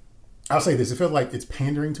I'll say this, it feels like it's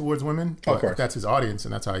pandering towards women. But Of course. if that's his audience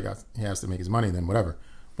and that's how he has to make his money, then whatever.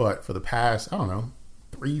 But for the past, I don't know,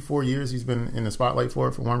 3-4 years, he's been in the spotlight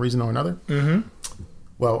for one reason or another. Mm-hmm.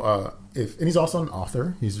 Well, and he's also an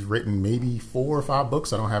author. He's written maybe 4 or 5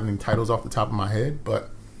 books. I don't have any titles off the top of my head, but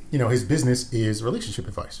his business is relationship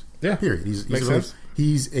advice. Yeah. Period. Makes sense.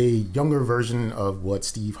 He's a younger version of what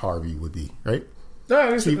Steve Harvey would be, right?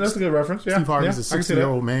 Yeah, that's a good reference. Yeah. Steve Harvey's yeah, a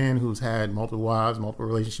 60-year-old man who's had multiple wives, multiple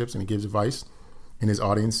relationships, and he gives advice. And his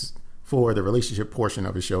audience for the relationship portion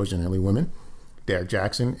of his show is generally women. Derek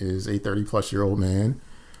Jackson is a 30-plus-year-old man.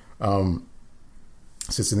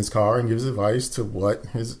 Sits in his car and gives advice to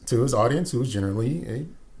his audience, who is generally a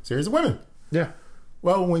series of women. Yeah.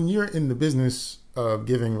 Well, when you're in the business of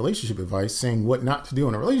giving relationship advice, saying what not to do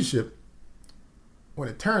in a relationship, when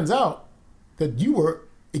it turns out that you were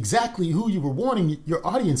exactly who you were warning your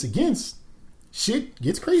audience against, shit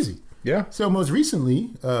gets crazy. Yeah. So most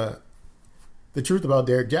recently, the truth about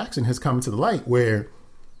Derek Jackson has come to the light, where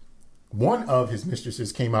one of his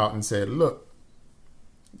mistresses came out and said, look,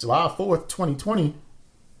 July 4th, 2020,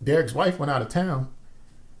 Derek's wife went out of town.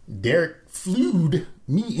 Derek flewed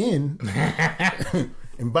me in,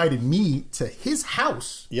 invited me to his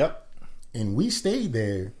house. Yep. And we stayed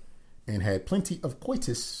there and had plenty of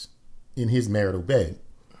coitus in his marital bed.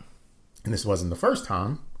 And this wasn't the first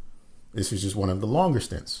time. This was just one of the longer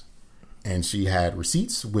stints. And she had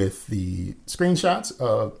receipts with the screenshots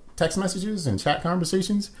of text messages and chat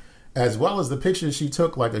conversations, as well as the pictures she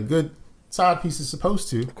took, like a good side piece is supposed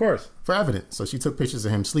to. Of course. For evidence. So she took pictures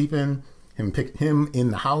of him sleeping, him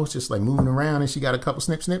in the house, just like moving around, and she got a couple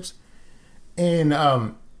snips. And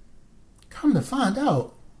come to find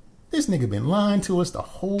out, this nigga been lying to us the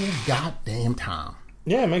whole goddamn time.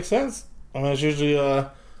 Yeah, it makes sense. I mean, it's usually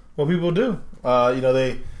what people do.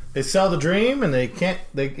 They sell the dream and they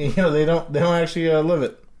don't actually live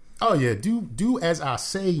it. Oh yeah, do as I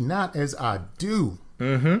say, not as I do.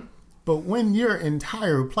 Mm-hmm. But when your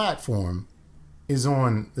entire platform is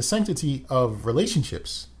on the sanctity of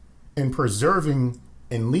relationships and preserving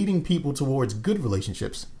and leading people towards good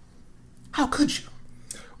relationships, how could you?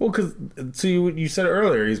 Well, because you said it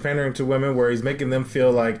earlier, he's pandering to women where he's making them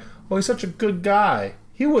feel like, oh, he's such a good guy.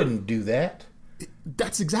 He wouldn't do that.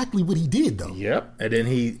 That's exactly what he did, though. Yep. And then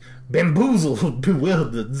he bamboozled,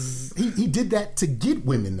 bewildered. He did that to get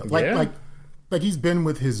women, though. Like he's been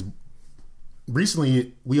with his.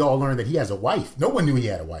 Recently, we all learned that he has a wife. No one knew he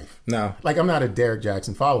had a wife. No. Like, I'm not a Derek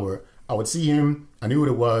Jackson follower. I would see him. I knew what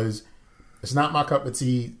it was. It's not my cup of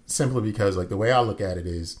tea, simply because, like, the way I look at it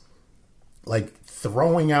is, like,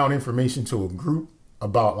 throwing out information to a group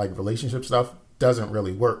about, like, relationship stuff doesn't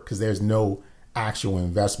really work because there's no actual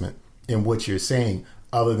investment in what you're saying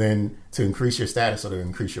other than to increase your status or to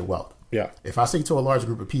increase your wealth. Yeah. If I say to a large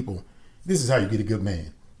group of people, this is how you get a good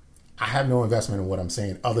man, I have no investment in what I'm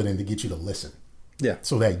saying other than to get you to listen. Yeah.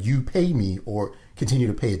 So that you pay me or continue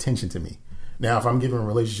to pay attention to me. Now, if I'm giving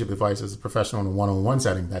relationship advice as a professional in a one-on-one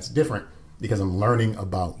setting, that's different because I'm learning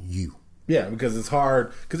about you. Yeah, because it's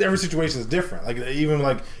hard. Because every situation is different. Like even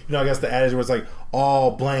like I guess the adage was like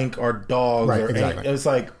all blank are dogs. Right, or exactly. It's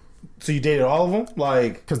like, so you dated all of them,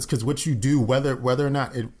 like because what you do, whether or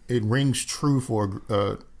not it rings true for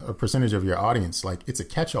a percentage of your audience, like it's a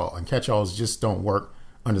catch-all, and catch-alls just don't work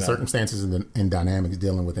under circumstances and dynamics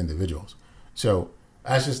dealing with individuals. So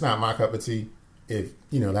that's just not my cup of tea. If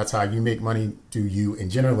that's how you make money, do you? And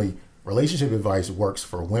generally, relationship advice works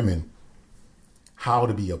for women. How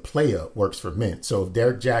to be a player works for men. So if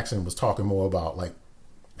Derek Jackson was talking more about like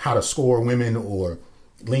how to score women or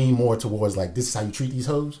lean more towards like this is how you treat these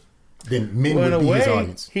hoes, then men would be his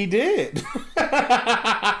audience. He did.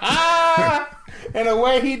 In a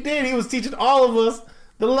way, he did. He was teaching all of us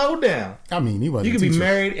the lowdown. I mean, he wasn't. You could be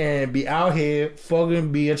married and be out here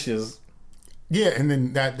fucking bitches. Yeah, and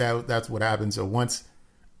then that's what happened. So once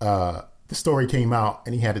the story came out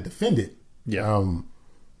and he had to defend it,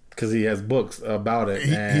 because he has books about it.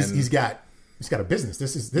 He's got a business.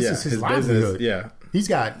 This is his livelihood. Business, yeah, he's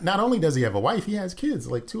got. Not only does he have a wife, he has kids,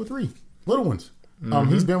 like 2 or 3 little ones.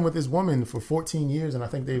 He's been with this woman for 14 years, and I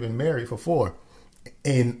think they've been married for 4.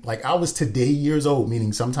 And like I was today years old,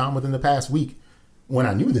 meaning sometime within the past week, when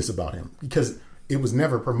I knew this about him, because it was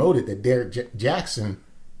never promoted that Derek Jackson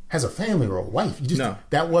has a family or a wife.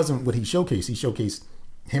 That wasn't what he showcased. He showcased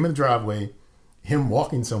him in the driveway, him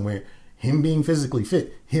walking somewhere, him being physically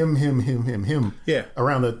fit, him. Yeah.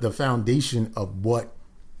 Around the foundation of what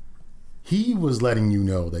he was letting you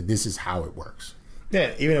know that this is how it works.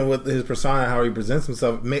 Yeah, even with his persona, how he presents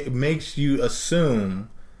himself, makes you assume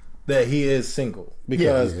that he is single.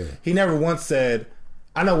 Because he never once said,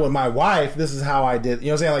 I know with my wife, this is how I did. You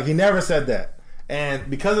know what I'm saying? Like, he never said that. And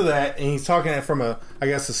because of that, and he's talking it from a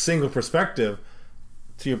single perspective,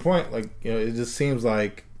 to your point, like, it just seems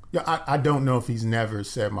like... Yeah, I don't know if he's never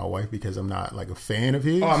said my wife because I'm not like a fan of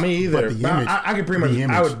his. Oh, me either. But the image, I could pretty much. Image,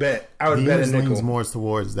 I would bet a nickel. Leans more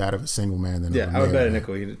towards that of a single man than I would bet a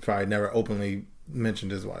nickel. He probably never openly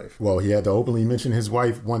mentioned his wife. Well, he had to openly mention his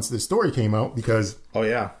wife once this story came out because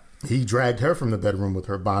he dragged her from the bedroom with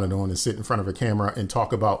her bonnet on and sit in front of a camera and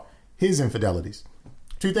talk about his infidelities.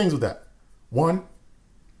 2 things with that. 1,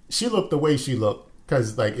 she looked the way she looked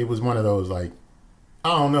because like it was one of those like, I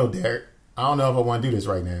don't know, Derek. I don't know if I want to do this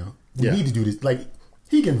right now. We need to do this. Like,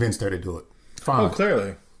 he convinced her to do it. Fine. Oh,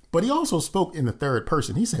 clearly. But he also spoke in the third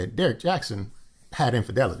person. He said Derek Jackson had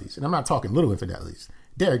infidelities. And I'm not talking little infidelities.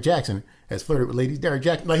 Derek Jackson has flirted with ladies. Derek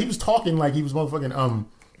Jackson, like, he was talking like he was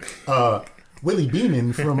motherfucking Willie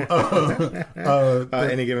Beeman from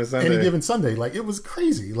Any Given Sunday. Any Given Sunday. Like, it was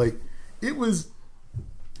crazy. Like, it was...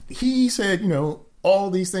 He said, all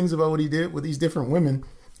these things about what he did with these different women.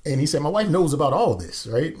 And he said, my wife knows about all this,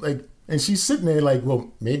 right? Like, and she's sitting there like,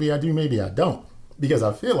 well, maybe I do, maybe I don't. Because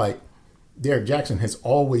I feel like Derek Jackson has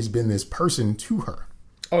always been this person to her.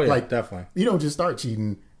 Oh, yeah, like, definitely. You don't just start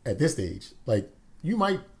cheating at this stage. Like, you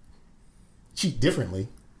might cheat differently.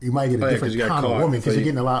 You might get a different kind of woman because you're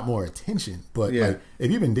getting a lot more attention. But like,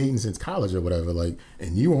 if you've been dating since college or whatever, like,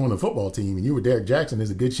 and you were on the football team and you were Derek Jackson,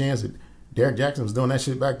 there's a good chance that Derek Jackson was doing that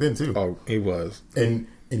shit back then too. Oh, he was. And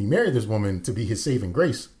he married this woman to be his saving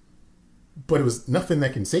grace. But it was nothing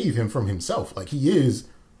that can save him from himself. Like, he is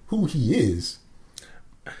who he is.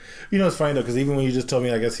 It's funny, though, because even when you just told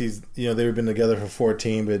me, I guess he's, they've been together for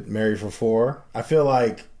 14, but married for 4, I feel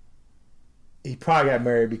like he probably got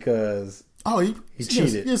married because he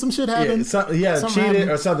cheated. Yeah, some shit happened. Cheated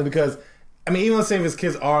or something, because, I mean, even let's say if his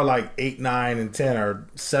kids are like 8, 9, and 10, or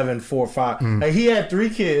 7, 4, 5. Like, he had 3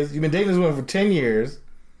 kids. You've been dating this woman for 10 years.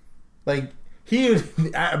 Like,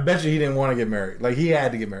 I bet you he didn't want to get married. Like, he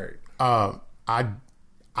had to get married. I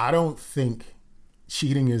don't think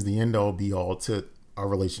cheating is the end all be all to a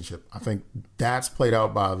relationship. I think that's played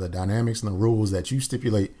out by the dynamics and the rules that you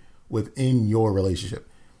stipulate within your relationship.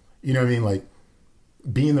 You know what I mean? Like,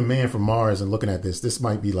 being the man from Mars and looking at this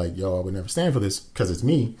might be like, yo, I would never stand for this because it's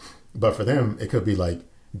me. But for them, it could be like,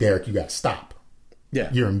 Derek, you got to stop. Yeah.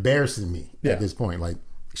 You're embarrassing me at this point. Like,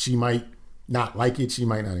 she might not like it. She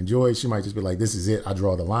might not enjoy it. She might just be like, this is it. I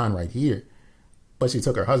draw the line right here. But she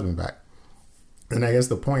took her husband back. And I guess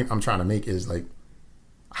the point I'm trying to make is like,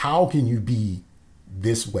 how can you be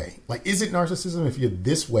this way? Like, is it narcissism if you're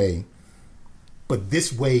this way, but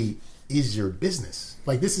this way is your business?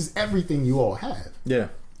 Like, this is everything you all have. Yeah.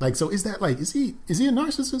 Like, so is that like, is he a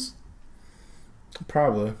narcissist?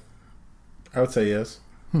 Probably. I would say yes.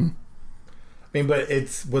 I mean, but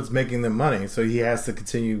it's what's making them money, so he has to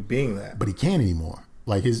continue being that. But he can't anymore.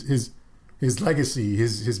 Like, his His legacy,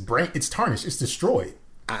 his brain, it's tarnished. It's destroyed.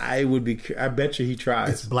 I bet you he tries.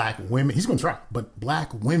 It's black women. He's going to try, but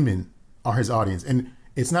black women are his audience, and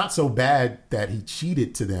it's not so bad that he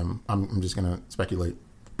cheated to them. I'm just going to speculate,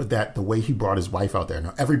 but that the way he brought his wife out there.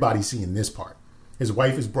 Now everybody's seeing this part. His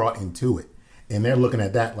wife is brought into it, and they're looking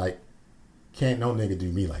at that like, can't no nigga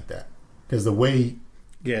do me like that, because the way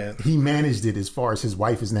he managed it, as far as his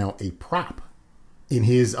wife is now a prop in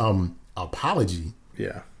his apology.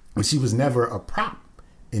 Yeah. But she was never a prop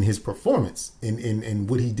in his performance in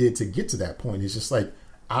what he did to get to that point. It's just like,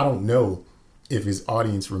 I don't know if his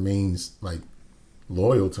audience remains like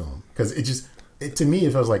loyal to him, because to me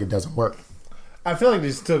it feels like it doesn't work. I feel like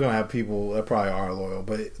they're still gonna have people that probably are loyal,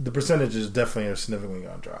 but the percentages definitely are significantly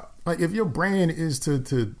gonna drop. Like if your brand is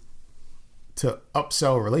to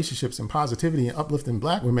upsell relationships and positivity and uplifting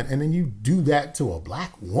black women, and then you do that to a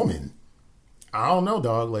black woman, I don't know,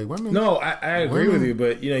 dog. Like women. No, I agree with you,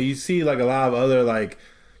 but you see like a lot of other like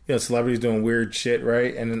celebrities doing weird shit,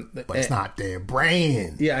 right? But it's not their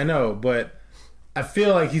brand. Yeah, I know, but I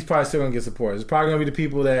feel like he's probably still gonna get support. It's probably gonna be the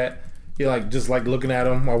people that just like looking at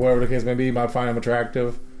him or whatever the case may be, might find him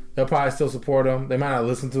attractive. They'll probably still support him. They might not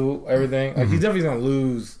listen to everything. Like he's definitely gonna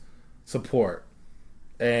lose support,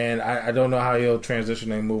 and I don't know how he'll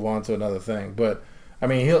transition and move on to another thing. But I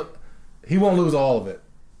mean, he won't lose all of it.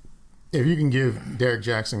 If you can give Derek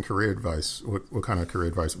Jackson career advice, what kind of career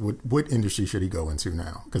advice? What industry should he go into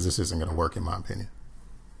now? Because this isn't going to work, in my opinion.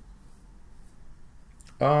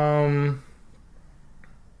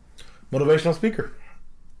 Motivational speaker.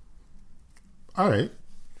 All right.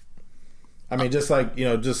 I mean, just like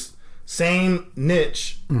just same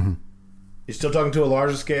niche. Mm-hmm. You're still talking to a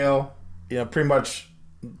larger scale. Pretty much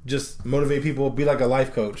just motivate people. Be like a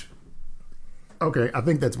life coach. Okay, I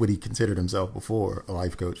think that's what he considered himself before, a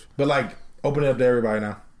life coach. But like, open it up to everybody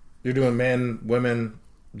now. You're doing men, women,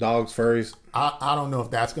 dogs, furries. I don't know if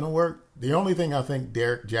that's going to work. The only thing I think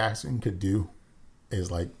Derek Jackson could do is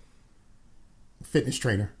like fitness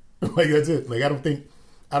trainer. Like that's it. Like I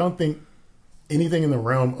don't think anything in the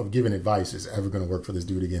realm of giving advice is ever going to work for this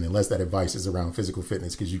dude again, unless that advice is around physical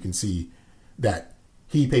fitness, because you can see that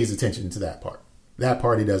he pays attention to that part. That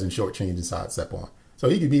part he doesn't shortchange and sidestep on. So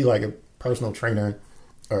he could be like a personal trainer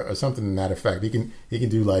or something to that effect. He can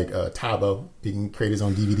do like Tabo. He can create his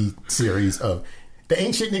own DVD series of the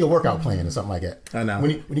ain't shit nigga workout plan or something like that. I know.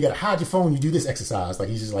 When you gotta hide your phone, you do this exercise. Like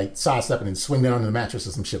he's just like sidestepping and swing down on the mattress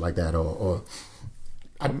or some shit like that. Or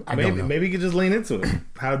I don't know. Maybe you could just lean into it.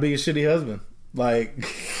 How to be a shitty husband. Like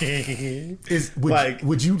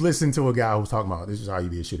would you listen to a guy who's talking about this is how you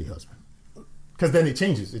be a shitty husband? Because then it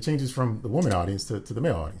changes. It changes from the woman audience to the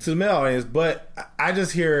male audience. To the male audience. But I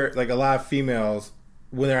just hear like a lot of females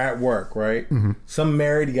when they're at work, right? Mm-hmm. Some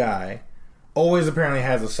married guy always apparently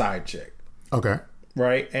has a side chick. Okay.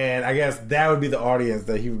 Right? And I guess that would be the audience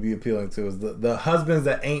that he would be appealing to, is the husbands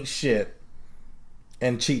that ain't shit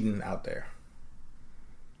and cheating out there.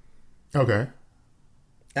 Okay.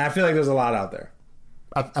 And I feel like there's a lot out there.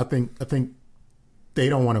 I think they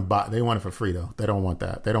don't want to buy. They want it for free though. They don't want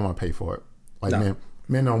that. They don't want to pay for it. Like no.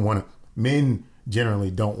 men don't want to. Men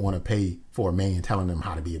generally don't want to pay for a man telling them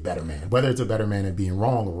how to be a better man, whether it's a better man at being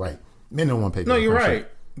wrong or right. Men don't want to pay. No, you're right.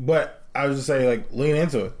 But I was just saying, like, lean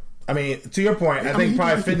into it. I mean, to your point, I think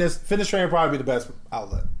probably fitness trainer probably be the best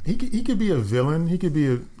outlet. He could be a villain. He could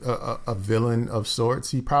be a villain of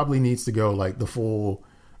sorts. He probably needs to go like the full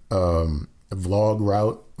vlog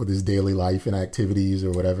route with his daily life and activities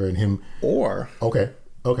or whatever. And him okay,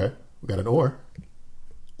 we got an or.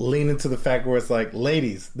 Lean into the fact where it's like,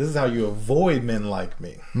 ladies, this is how you avoid men like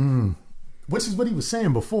me. Which is what he was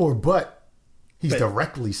saying before, but he's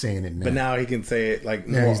directly saying it now. But now he can say it like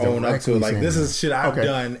more own up to it. Like, this is shit I've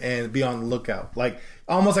done, and be on the lookout. Like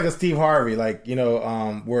almost like a Steve Harvey, like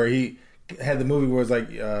where he had the movie where it's like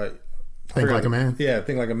Think Like a Man. Yeah,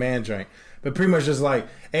 Think Like a Man joint. But pretty much just like,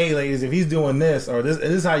 hey, ladies, if he's doing this or this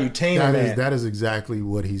is how you tame a man. That is exactly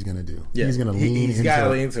what he's going to do. Yeah. He's going to lean into it. He's got to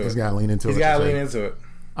lean into it. He's got to lean into it. He's got to lean into it.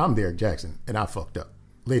 I'm Derek Jackson, and I fucked up.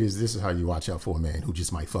 Ladies, this is how you watch out for a man who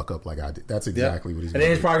just might fuck up like I did. That's exactly what he's going to do. And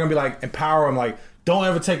then he's probably going to be like, empower him, like, don't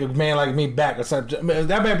ever take a man like me back. Or something.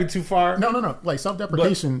 That might be too far. No. Like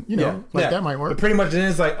self-deprecation, that might work. But pretty much then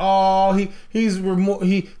it's like, oh, he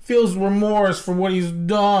feels remorse for what he's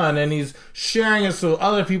done, and he's sharing it so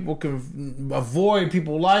other people can avoid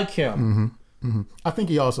people like him. Mm-hmm. Mm-hmm. I think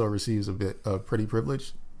he also receives a bit of pretty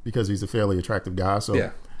privilege because he's a fairly attractive guy.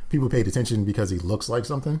 So people paid attention because he looks like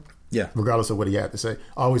something. Yeah. Regardless of what he had to say.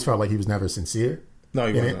 I always felt like he was never sincere. No,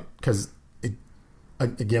 he wasn't. Because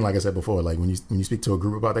again, like I said before, like when you speak to a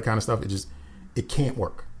group about that kind of stuff, it can't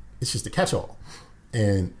work. It's just a catch-all,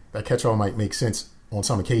 and that catch-all might make sense on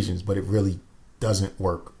some occasions, but it really doesn't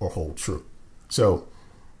work or hold true. So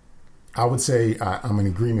I would say I'm in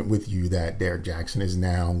agreement with you that Derek Jackson is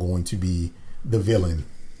now going to be the villain,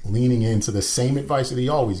 leaning into the same advice that he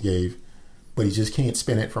always gave, but he just can't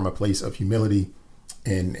spin it from a place of humility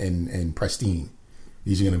and pristine.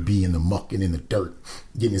 He's going to be in the muck and in the dirt,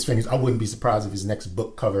 getting his fingers. I wouldn't be surprised if his next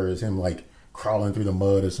book cover is him like crawling through the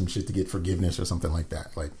mud or some shit to get forgiveness or something like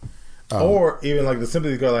that. Like, or even like the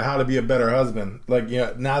sympathy girl, like how to be a better husband. Like, you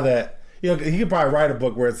know, now that, you know, he could probably write a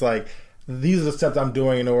book where it's like, these are the steps I'm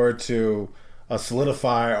doing in order to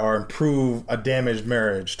solidify or improve a damaged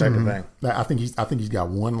marriage type of thing. I think he's got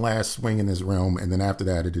one last swing in this realm, and then after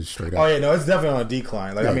that, it is straight up. Oh yeah, no, it's definitely on a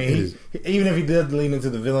decline. Like, Yeah, I mean, even if he did lean into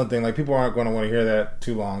the villain thing, like people aren't going to want to hear that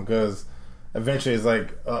too long because eventually it's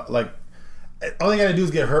like all they got to do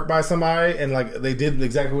is get hurt by somebody, and like they did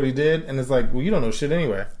exactly what he did, and it's like, well, you don't know shit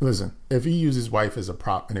anyway. Listen, if he uses his wife as a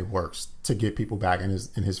prop and it works to get people back in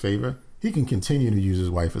his favor, he can continue to use his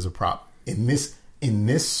wife as a prop. In this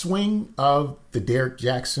swing of the Derek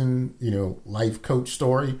Jackson, you know, life coach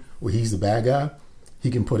story where he's the bad guy,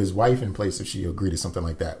 he can put his wife in place if she agree to something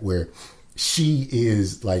like that, where she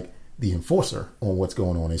is like the enforcer on what's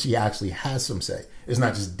going on and she actually has some say. It's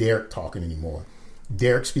not just Derek talking anymore.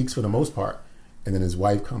 Derek speaks for the most part, and then his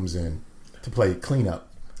wife comes in to play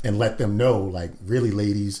cleanup and let them know, like, really,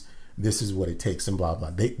 ladies, this is what it takes and blah, blah.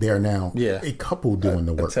 They are now a couple doing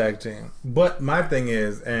the work. A tag team. But my thing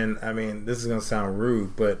is, and I mean, this is going to sound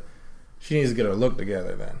rude, but she needs to get her look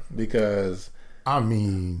together then. Because, I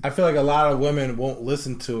mean, I feel like a lot of women won't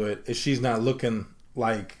listen to it if she's not looking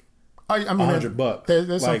like I mean, $100.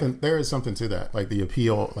 There's like, something. There is something to that. Like the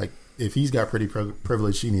appeal. Like if he's got pretty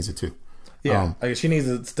privilege, she needs it too. Yeah, like she needs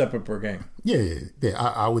to step up her game. Yeah.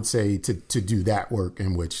 I would say to do that work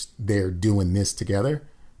in which they're doing this together.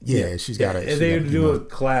 Yeah, she's got to. If they do a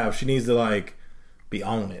collab, she needs to like be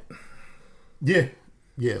on it. Yeah,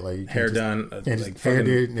 like hair done, like hair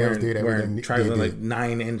did, nails did, everything. Trying to like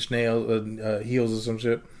 9-inch nails, heels or some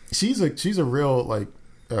shit. She's a real like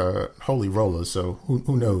holy roller. So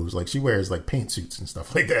who knows? Like she wears like pantsuits and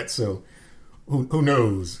stuff like that. So who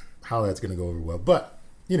knows how that's gonna go over well? But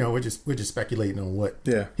you know, we're just speculating on what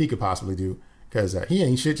he could possibly do because he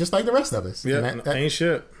ain't shit, just like the rest of us. Yeah, that ain't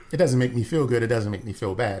shit. It doesn't make me feel good. It doesn't make me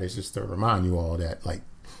feel bad. It's just to remind you all that, like,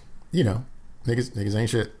 you know, niggas ain't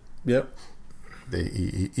shit. Yep.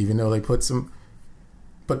 They even though they put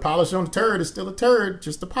polish on the turd, it's still a turd,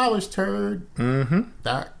 just a polished turd.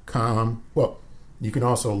 .com. Well, you can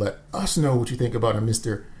also let us know what you think about a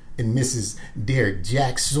Mr. and Mrs. Derek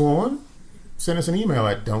Jackson. Send us an email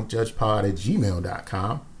at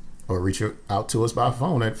don'tjudgepod@gmail.com or reach out to us by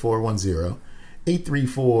phone at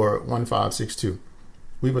 410-834-1562.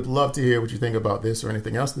 We would love to hear what you think about this or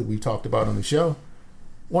anything else that we've talked about on the show.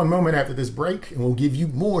 One moment after this break, and we'll give you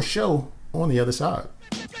more show on the other side.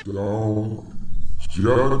 Don't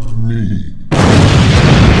judge me.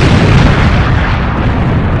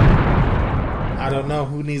 I don't know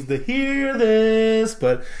who needs to hear this,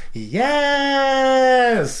 but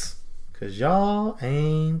yes, because y'all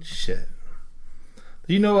ain't shit.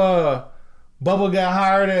 You know, Bubba got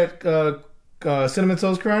hired at Cinnamon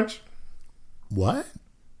Toast Crunch? What?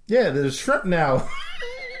 Yeah, there's shrimp now.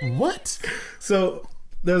 What? So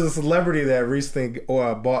there's a celebrity that recently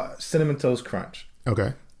bought Cinnamon Toast Crunch.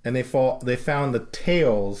 Okay. And they found the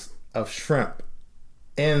tails of shrimp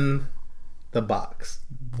in the box.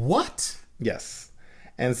 What? Yes.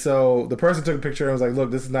 And so the person took a picture and was like,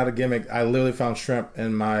 "Look, this is not a gimmick. I literally found shrimp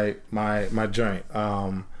in my joint."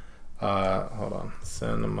 Hold on,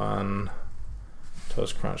 Cinnamon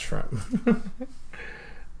Toast Crunch shrimp.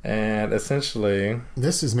 And essentially,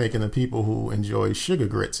 this is making the people who enjoy sugar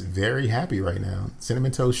grits very happy right now.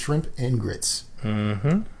 Cinnamon toast shrimp and grits.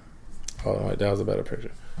 Mm-hmm. Oh, wait, that was a better picture.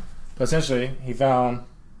 But essentially, he found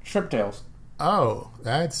shrimp tails. Oh,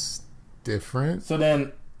 that's different. So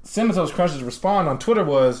then, Cinnamon Toast Crunch's response on Twitter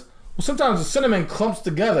was, "Well, sometimes the cinnamon clumps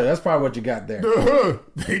together. That's probably what you got there."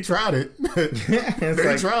 They tried it.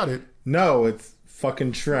 They tried it. No, it's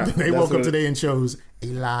fucking shrimp. They woke up today and chose a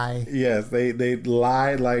lie. Yes, they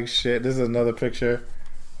lied like shit. This is another picture.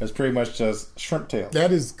 It's pretty much just shrimp tail.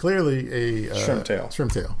 That is clearly a shrimp tail.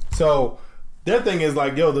 Shrimp tail. So their thing is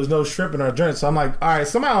like, yo, there's no shrimp in our drink. So I'm like, all right,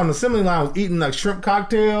 somebody on the assembly line was eating like shrimp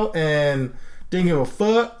cocktail and didn't give a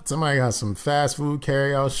fuck. Somebody got some fast food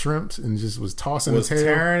carry out shrimps and just was tossing the tail.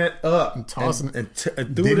 Tearing it up. And tossing and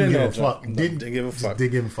threw it in there. Didn't give a fuck.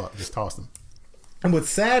 Didn't give a fuck. Just tossed them. And what's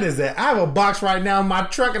sad is that I have a box right now in my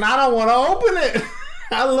truck and I don't want to open it.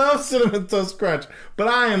 I love Cinnamon Toast Crunch, but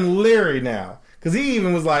I am leery now. Because he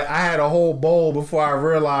even was like, I had a whole bowl before I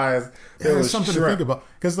realized there was something shrimp. to think about.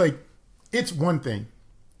 Because, like, it's one thing.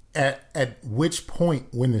 At which point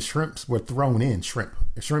when the shrimps were thrown in, shrimp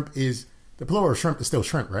is the plural of shrimp is still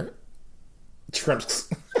shrimp, right? Shrimps.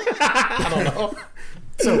 I don't know.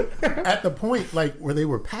 So at the point like where they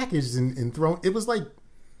were packaged and thrown, it was like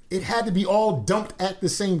it had to be all dumped at the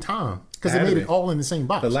same time because they made it all in the same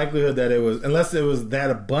box. The likelihood that it was, unless it was that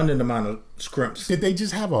abundant amount of shrimps. Did they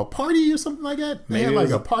just have a party or something like that? They had Maybe like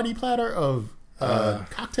a party platter of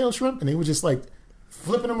cocktail shrimp, and they were just like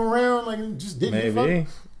flipping them around, like just didn't give a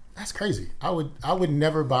fuck. That's crazy. I would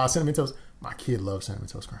never buy Cinnamon Toast. My kid loves Cinnamon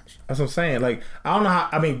Toast Crunch. That's what I'm saying. Like, I don't know how.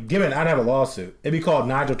 I mean, given I'd have a lawsuit, it'd be called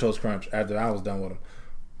Nigel Toast Crunch after I was done with them.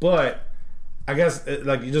 But I guess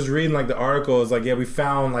like you just reading like the article is like, yeah, we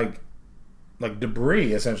found like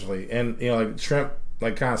debris essentially, and like shrimp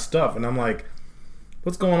like kind of stuff, and I'm like,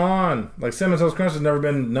 what's going on? Like Cinnamon Toast Crunch has never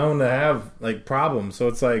been known to have like problems, so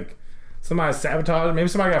it's like. Somebody sabotaged. Maybe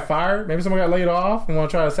somebody got fired. Maybe somebody got laid off and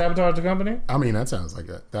want to try to sabotage the company. I mean, that sounds like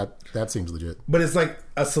that seems legit. But it's like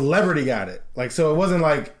a celebrity got it. Like, so it wasn't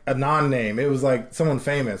like a non-name. It was like someone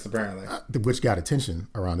famous, apparently. Which got attention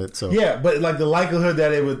around it. So yeah, but like the likelihood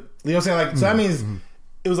that it would, you know what I'm saying? Like, so that means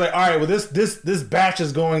it was like, all right, well, this batch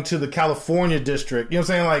is going to the California district. You know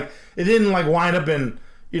what I'm saying? Like, it didn't like wind up in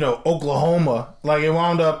Oklahoma. Like, it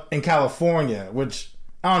wound up in California, which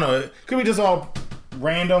I don't know. It could be just all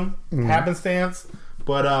random happenstance,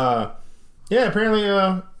 but yeah, apparently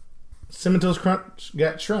Cinnamon Toast Crunch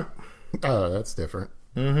got shrimp. Oh, that's different.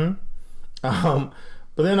 But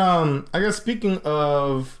then I guess speaking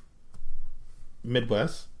of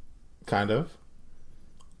Midwest, kind of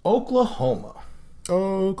Oklahoma,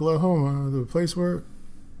 the place where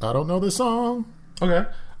I don't know the song. Okay.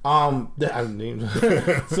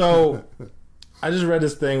 So I just read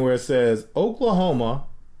this thing where it says Oklahoma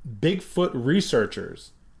Bigfoot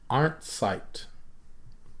researchers aren't psyched.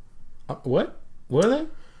 What? What are they?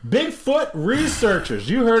 Bigfoot researchers.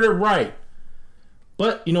 You heard it right.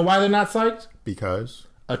 But you know why they're not psyched? Because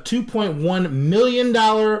a $2.1 million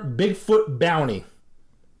Bigfoot bounty.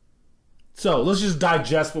 So let's just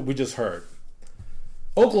digest what we just heard.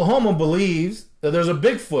 Oklahoma believes that there's a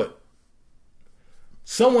Bigfoot.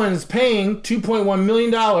 Someone is paying $2.1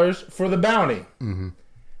 million for the bounty.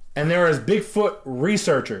 And there is Bigfoot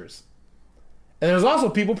researchers. And there's also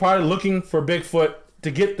people probably looking for Bigfoot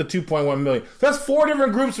to get the 2.1 million. So that's 4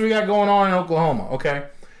 different groups we got going on in Oklahoma, okay?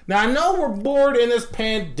 Now, I know we're bored in this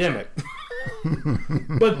pandemic.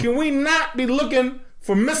 But can we not be looking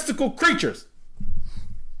for mystical creatures?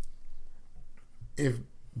 If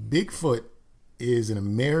Bigfoot is an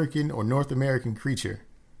American or North American creature,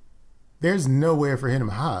 there's nowhere for him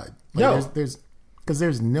to hide. Like, No. Because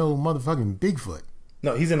there's no motherfucking Bigfoot.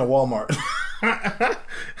 No, he's in a Walmart. I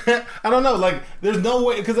don't know. Like, there's no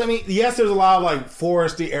way. Because, I mean, yes, there's a lot of, like,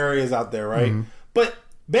 foresty areas out there, right? But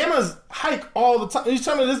Bama's hike all the time. You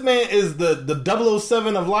telling me this man is the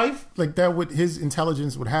 007 of life? Like, his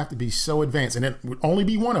intelligence would have to be so advanced. And it would only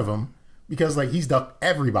be one of them because, like, he's ducked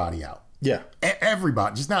everybody out. Yeah.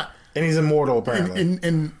 Everybody. Just not. And he's immortal, apparently.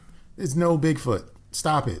 And there's no Bigfoot.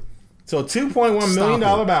 Stop it. So, $2.1 million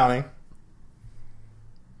bounty.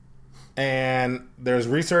 And there's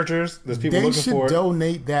researchers. There's people looking for it. They should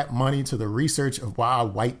donate that money to the research of why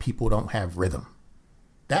white people don't have rhythm.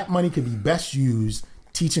 That money could be best used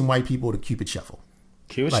teaching white people to Cupid shuffle.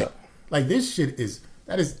 Cupid shuffle. Like this shit is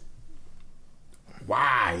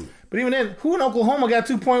why. But even then, who in Oklahoma got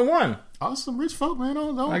 2.1? Awesome rich folk, man.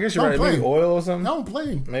 Don't I guess you're don't right. play. Maybe oil or something. Don't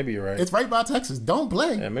play. Maybe you're right. It's right by Texas. Don't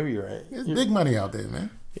play. Yeah, maybe you're right. There's big money out there,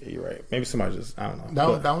 man. Yeah, you're right. Maybe somebody just, I don't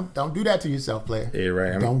know. Don't do that to yourself, player. Yeah, you're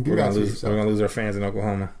right. Don't do that to yourself. We're going to lose our fans in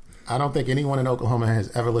Oklahoma. I don't think anyone in Oklahoma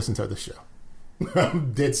has ever listened to the show.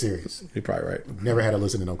 I'm dead serious. You're probably right. Never had a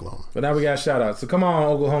listen in Oklahoma. But now we got a shout out. So come on,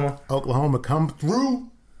 Oklahoma. Oklahoma, come through,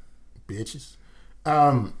 bitches.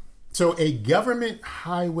 So a government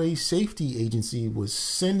highway safety agency was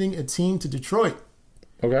sending a team to Detroit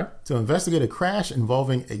Okay. to investigate a crash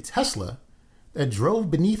involving a Tesla that drove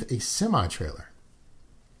beneath a semi-trailer.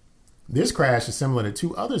 This crash is similar to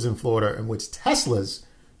 2 others in Florida in which Teslas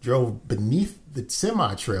drove beneath the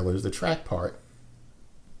semi-trailers, the track part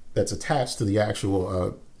that's attached to the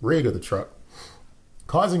actual rig of the truck,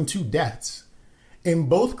 causing 2 deaths. In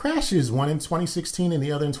both crashes, one in 2016 and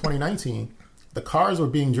the other in 2019, the cars were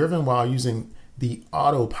being driven while using the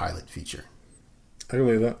autopilot feature. I can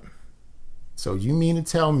believe that. So you mean to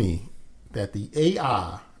tell me that the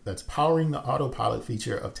AI that's powering the autopilot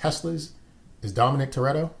feature of Teslas is Dominic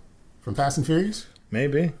Toretto from Fast and Furious?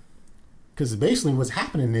 Maybe. Because basically what's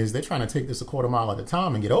happening is they're trying to take this a quarter mile at a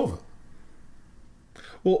time and get over.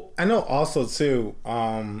 Well, I know also, too,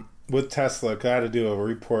 with Tesla, 'cause I had to do a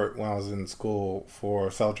report when I was in school for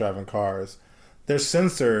self-driving cars. Their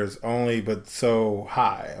sensors only but so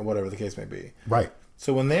high, whatever the case may be. Right.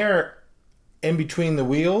 So when they're in between the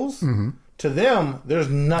wheels, to them, there's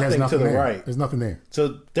nothing to the there. right. There's nothing there.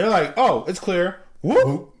 So they're like, oh, it's clear. Whoop.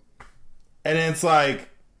 Whoop. And then it's like,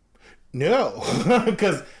 no.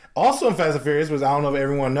 Because also in Fast and Furious, which I don't know if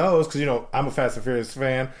everyone knows, because, you know, I'm a Fast and Furious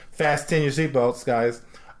fan. Fasten your seatbelts, guys.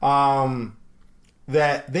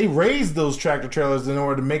 That they raised those tractor trailers in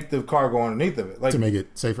order to make the car go underneath of it. Like, To make it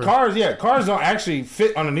safer. cars don't actually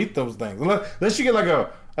fit underneath those things. Unless you get like a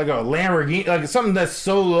Lamborghini, like something that's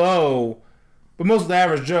so low. But most of the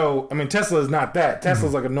average Joe, I mean, Tesla is not that.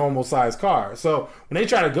 Tesla's like a normal size car. So when they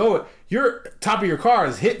try to go it, your top of your car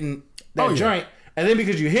is hitting that joint, and then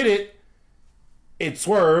because you hit it, it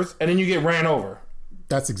swerves, and then you get ran over.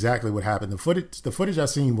 That's exactly what happened. The footage I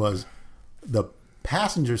seen was the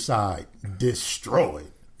passenger side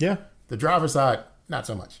destroyed. Yeah. The driver's side, not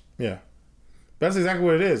so much. Yeah. That's exactly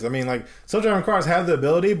what it is. I mean, like, self-driving cars have the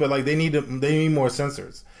ability, but like they need more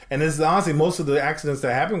sensors. And this is honestly most of the accidents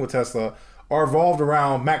that happen with Tesla are evolved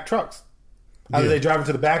around Mack trucks. Either they drive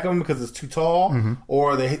into the back of them because it's too tall,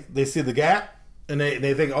 or they see the gap and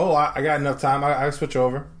they think, oh, I got enough time, I switch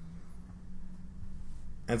over.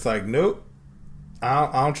 And it's like, nope,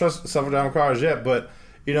 I don't trust self-driving cars yet. But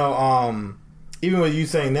you know, even with you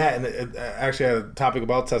saying that, and it actually had a topic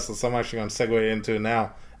about Tesla, so I'm actually going to segue into it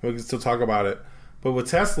now, and we can still talk about it. But with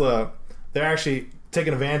Tesla, they're actually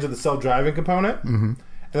taking advantage of the self-driving component. And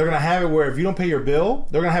they're going to have it where if you don't pay your bill,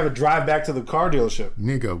 they're going to have it drive back to the car dealership.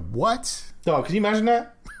 Nigga, what? Dog, can you imagine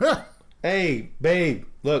that? Hey, babe,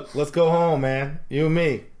 look, let's go home, man. You and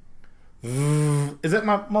me. Is that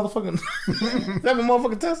my motherfucking... Is that my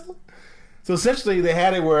motherfucking Tesla? So essentially, they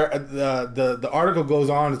had it where the article goes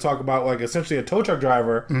on to talk about, like, essentially a tow truck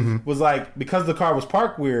driver was like, because the car was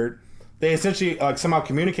parked weird, they essentially like somehow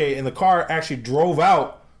communicate, and the car actually drove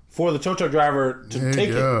out for the tow truck driver to take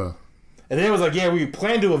it. And then it was like, yeah, we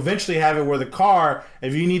plan to eventually have it where the car,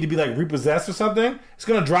 if you need to be like repossessed or something, it's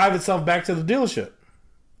going to drive itself back to the dealership.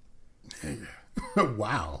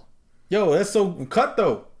 Wow. Yo, that's so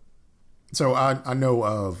cutthroat. So I know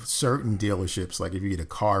of certain dealerships, like if you get a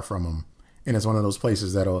car from them, and it's one of those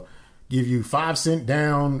places that'll give you 5 cents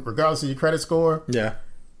down, regardless of your credit score. Yeah.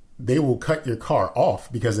 They will cut your car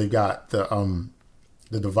off because they've got the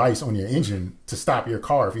device on your engine to stop your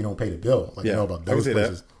car if you don't pay the bill. Like, you know about those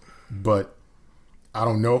places. But I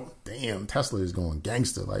don't know. Damn, Tesla is going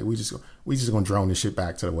gangster. Like, we just gonna drone this shit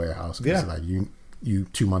back to the warehouse. Yeah. Like, you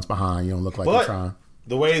 2 months behind. You don't look like you're trying.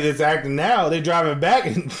 The way it's acting now, they driving back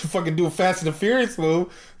and fucking do a Fast and the Furious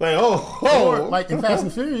move. Like, or like in Fast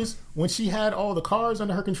and Furious, when she had all the cars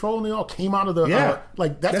under her control and they all came out of the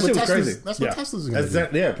like that's what Tesla's crazy. That's what Tesla's gonna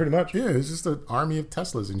do. Yeah, pretty much. Yeah, it's just an army of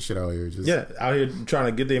Teslas and shit out here. Just out here trying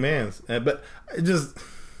to get their mans. But it just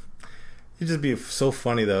be so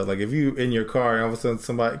funny though. Like if you in your car and all of a sudden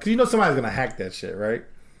somebody, because you know somebody's gonna hack that shit, right?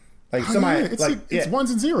 Like somebody, it's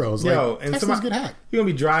ones and zeros. Yo, like, and Teslas somebody get hacked. You're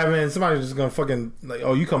gonna be driving, and somebody's just gonna fucking like,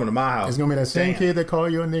 oh, you coming to my house? It's gonna be that same kid that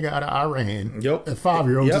called you a nigga out of Iran. Yep, a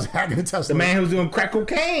 5-year-old just hacking a Tesla. The man who's doing crack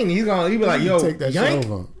cocaine. He'll be like, yo, take that shit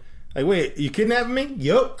over. Like, wait, you kidnapping me?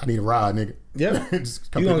 Yup. I need a ride, nigga. Yep.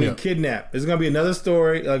 You're gonna get kidnapped. It's gonna be another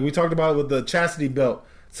story, like we talked about with the chastity belt.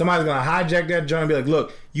 Somebody's gonna hijack that joint and be like,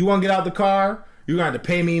 look, you want to get out the car? You're gonna have to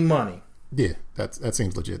pay me money. Yeah, that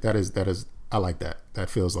seems legit. That is. I like that. That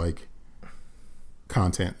feels like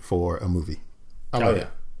content for a movie. A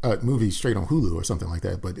movie straight on Hulu or something like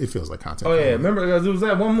that, but it feels like content. Oh yeah, remember there was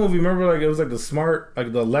that one movie. Remember, like it was like the smart,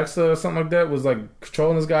 like the Alexa or something like that was like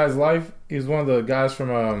controlling this guy's life. He was one of the guys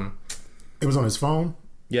from. It was on his phone.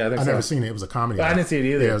 Yeah, I never seen it. It was a comedy. But I didn't see it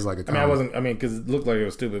either. Yeah, it was like a comedy. I mean, because it looked like it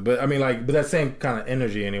was stupid. But I mean, but that same kind of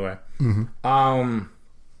energy anyway. Mm-hmm. Well,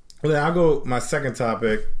 then I'll go my second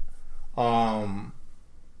topic.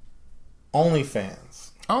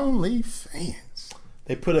 OnlyFans.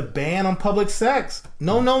 They put a ban on public sex.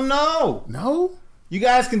 No. You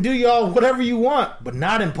guys can do y'all whatever you want, but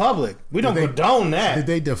not in public. We don't condone that. Did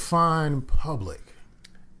they define public?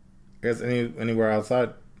 I guess anywhere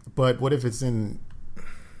outside. But what if it's in,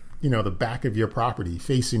 the back of your property,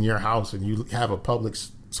 facing your house, and you have a public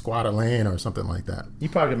squat of land or something like that? You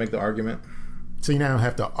probably can make the argument. So you now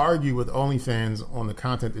have to argue with OnlyFans on the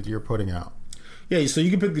content that you're putting out. Yeah, so you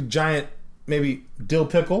can pick the giant, maybe dill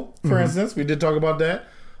pickle, for instance. We did talk about that.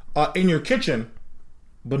 In your kitchen,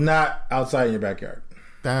 but not outside in your backyard.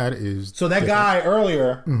 That is so. That guy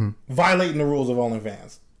earlier violating the rules of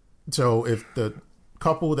OnlyFans. So if the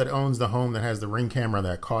couple that owns the home that has the Ring camera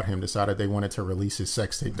that caught him decided they wanted to release his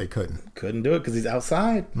sex tape, they couldn't do it because he's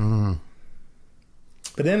outside.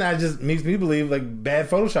 But then I just makes me believe like bad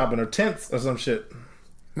photoshopping or tints or some shit.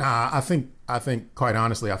 Nah, I think quite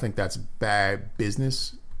honestly, I think that's bad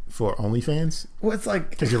business for OnlyFans Well, it's like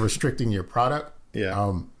because you're restricting your product.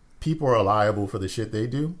 yeah. People are liable for the shit they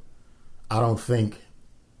do. I don't think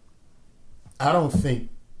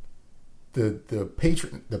the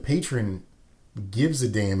patron gives a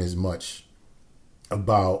damn as much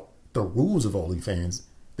about the rules of OnlyFans.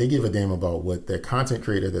 They give a damn about what their content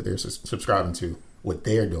creator that they're subscribing to, what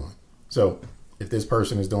they're doing. So if this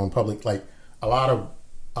person is doing public, like a lot of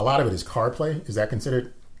it is card play. Is that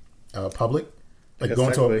considered public? Like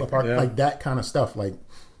going to a park, like that kind of stuff. Like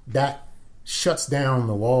that shuts down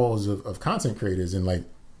the walls of content creators, and like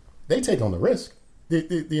they take on the risk.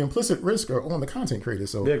 The implicit risk are on the content creator.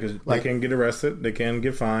 So Yeah, because like, they can get arrested, they can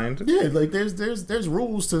get fined. yeah, like there's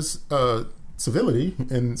rules to civility,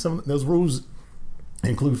 and some of those rules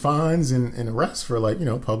include fines and arrests for like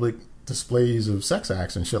public displays of sex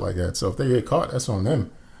acts and shit like that. So if they get caught, that's on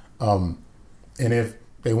them. And if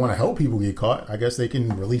they want to help people get caught, I guess they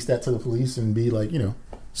can release that to the police and be like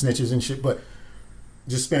snitches and shit. But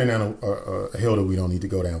just spinning down a hill that we don't need to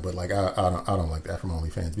go down. But like I don't like that from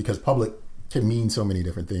OnlyFans because public can mean so many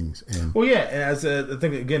different things. And Well, yeah, and as I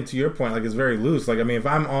think again to your point, like it's very loose. Like I mean, if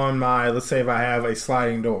I'm on my, let's say if I have a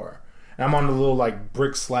sliding door, and I'm on the little like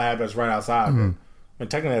brick slab that's right outside of it, and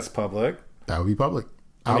technically that's public. that would be public.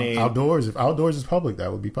 I mean- Outdoors, if outdoors is public,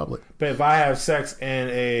 that would be public. But if I have sex in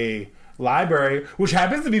a library, which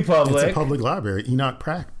happens to be public, It's a public library. Enoch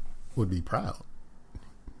Pratt would be proud.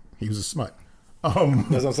 He was a smut. that's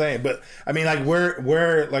what I'm saying. But I mean, like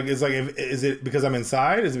where like it's like is it because I'm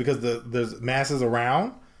inside? Is it because there's masses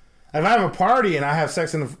around? If I have a party and I have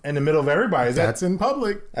sex in the middle of everybody, is That's in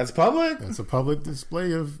public. that's public? That's a public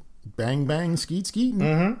display of bang bang skeet skeeting.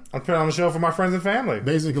 I'm putting on the show for my friends and family.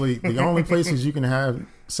 Basically, the only places you can have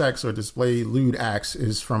sex or display lewd acts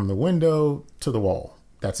is from the window to the wall.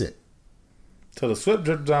 That's it. Till the sweat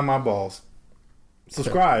drips down my balls.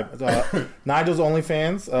 Subscribe.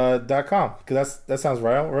 Nigel'sOnlyFans.com. Because that sounds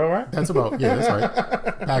real, right? That's about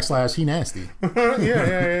that's right. / he nasty.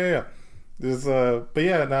 yeah. There's, but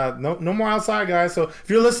yeah, no more outside, guys. So if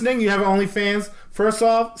you're listening, you have OnlyFans. First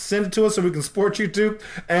off, send it to us so we can support you too.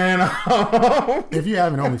 And If you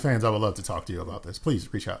have an OnlyFans, I would love to talk to you about this.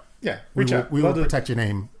 Please reach out. yeah, reach out. We will protect your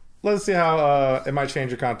name. Let's see how it might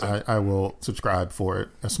change your content. I will subscribe for it,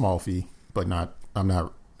 a small fee, but I'm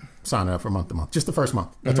not signing up for month to month. Just the first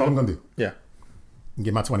month. That's all I'm gonna do. Yeah.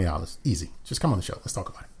 Get my $20. Easy. Just come on the show. Let's talk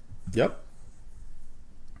about it. Yep.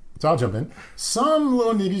 So I'll jump in. Some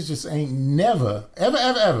little niggas just ain't never,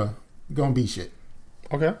 ever gonna be shit.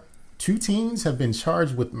 Okay. 2 teens have been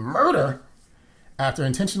charged with murder after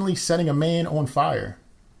intentionally setting a man on fire.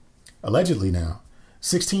 Allegedly now.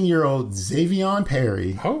 16-year-old Xavion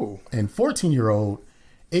Perry Oh. and 14-year-old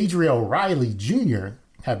Adriel Riley Jr.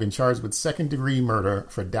 have been charged with second-degree murder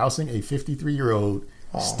for dousing a 53-year-old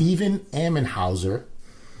Stephen Ammenhauser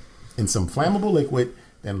in some flammable liquid,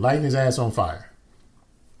 then lighting his ass on fire.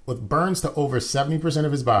 With burns to over 70%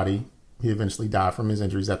 of his body, he eventually died from his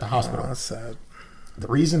injuries at the hospital. That's sad. The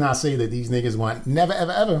reason I say that these niggas want never,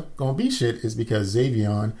 ever gonna be shit is because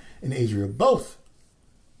Xavion and Adriel both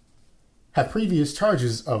have previous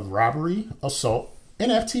charges of robbery, assault,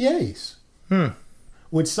 and FTAs.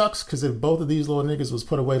 Which sucks because if both of these little niggas was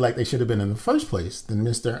put away like they should have been in the first place, then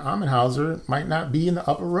Mr. Ammenhauser might not be in the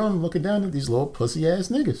upper room looking down at these little pussy ass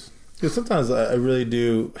niggas. Because sometimes I really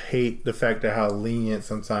do hate the fact that how lenient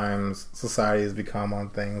sometimes society has become on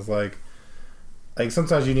things. Like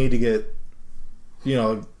sometimes you need to get,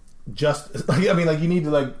 just like I mean, like you need to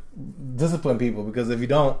like discipline people because if you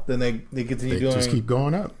don't, then they continue doing. Just keep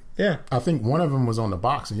going up. Yeah, I think one of them was on the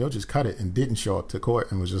box and yo just cut it and didn't show up to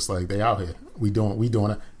court and was just like, they out here. We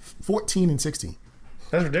doing it. 14 and 16.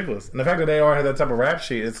 that's ridiculous. And the fact that they already had that type of rap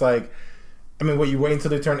sheet, it's like, I mean, what you wait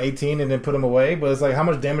until they turn 18 and then put them away? But it's like, how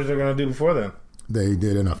much damage they're going to do before then? They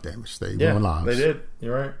did enough damage. They ruined lives. They did.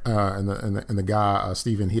 You're right. And the guy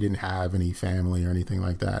Stephen, he didn't have any family or anything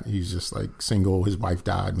like that. He's just like single. His wife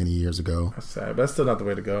died many years ago. That's sad. But that's still not the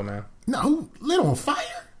way to go, man. No, who lit on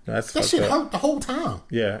fire? That shit hurt the whole time.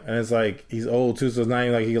 Yeah, and it's like he's old too, so it's not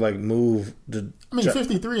even like he could like move. I mean,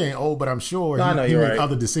 53 ain't old, but I'm sure he you're made right.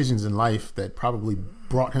 other decisions in life that probably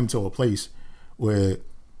brought him to a place where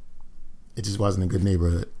it just wasn't a good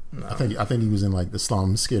neighborhood. No. I think he was in like the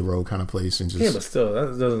slum, Skid Row kind of place, and just but still,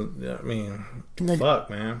 that doesn't. I mean, fuck,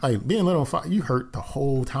 man. Like being lit on fire, you hurt the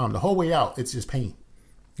whole time, the whole way out. It's just pain.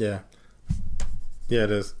 Yeah, it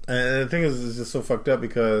is. And the thing is, it's just so fucked up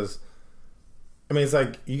because, I mean, it's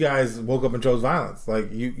like you guys woke up and chose violence.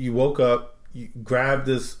 Like you woke up, you grabbed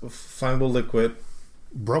this flammable liquid,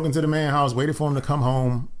 Broke into the man house, waited for him to come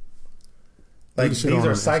home. Like, Beat the shit these on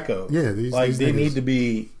are him. psychos. Yeah, these they niggas. need to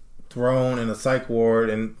be thrown in a psych ward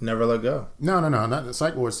and never let go. No, not the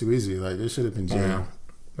psych ward's too easy. Like, this should have been jail.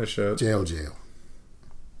 They should. Jail.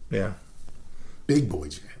 Yeah. Big boy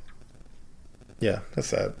jail. Yeah, that's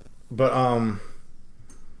sad. But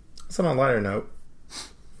so on a lighter note,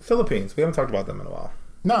 Philippines. We haven't talked about them in a while.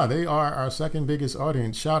 No, they are our second biggest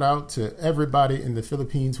audience. Shout out to everybody in the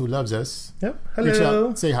Philippines who loves us. Yep. Reach Hello.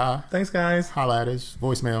 out, say hi, Thanks, guys. holla at us,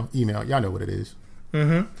 voicemail, email. Y'all know what it is.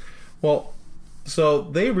 Mm-hmm. Well, so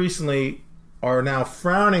they recently are now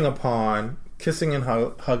frowning upon kissing and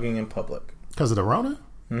hugging in public. Because of the Rona?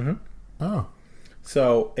 Mm-hmm. Oh.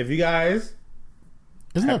 So if you guys,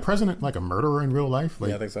 Isn't that president like a murderer in real life? Like,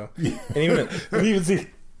 yeah, I think so. And even see,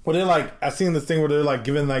 well, they're like, I've seen this thing where they're like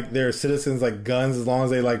giving like their citizens like guns as long as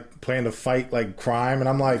they like plan to fight like crime, and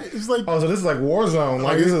I'm like, It's like- oh, so this is like war zone,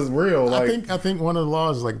 like this is real. Like, I think one of the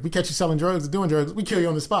laws is like, we catch you selling drugs or doing drugs, we kill you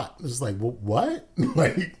on the spot. It's just like, well, what?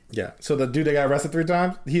 Like, yeah. So the dude that got arrested 3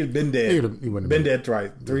 times, he had been dead. He wouldn't have been been. dead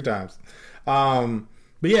three times.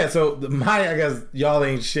 But yeah, so I guess y'all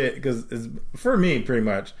ain't shit because for me pretty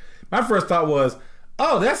much. My first thought was,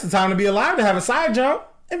 oh, that's the time to be alive to have a side job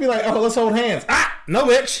and be like, oh, let's hold hands. Ah, no,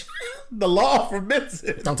 bitch. The law forbids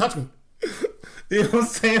it. don't touch me. You know what I'm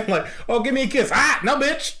saying? Like, oh, give me a kiss. Ah, no,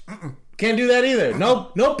 bitch. Can't do that either.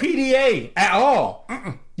 No PDA at all.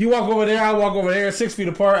 You walk over there, I walk over there, 6 feet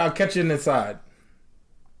apart. I'll catch you inside.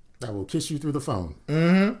 I will kiss you through the phone.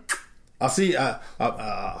 I'll see. Hook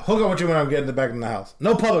up with you when I'm getting back in the house.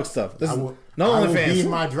 No public stuff. This I is will, no I will be in OnlyFans.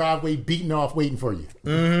 my driveway beating off waiting for you.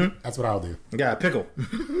 Mm-hmm. That's what I'll do. Yeah, pickle.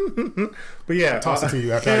 But yeah, Toss it to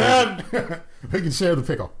you after we can share the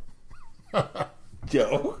pickle.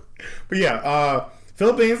 yo. But yeah,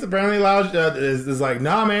 Philippines apparently allows is like,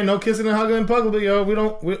 nah, man, no kissing and hugging in public. But yo,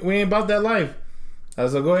 we ain't about that life.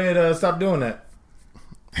 So go ahead, stop doing that.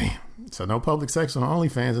 Damn. So no public sex on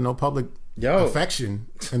OnlyFans and no public affection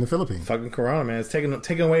in the Philippines. Fucking Corona, man, it's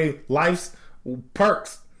taking away life's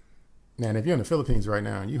perks. Man, if you're in the Philippines right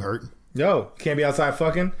now and you hurt, Yo, can't be outside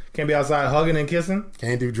fucking, can't be outside hugging and kissing,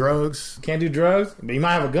 can't do drugs. can't do drugs, but you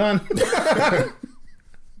might have a gun.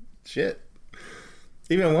 Shit.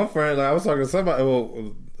 Even one friend, like, I was talking to somebody,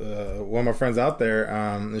 one of my friends out there,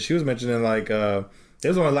 and she was mentioning like they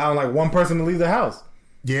was only allowing like one person to leave the house.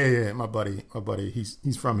 Yeah, my buddy,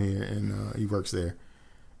 he's from here and he works there.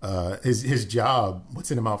 His job would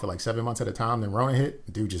send him out for like 7 months at a time. Then Rona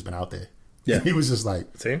hit, dude just been out there. Yeah, he was just like,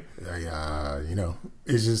 see,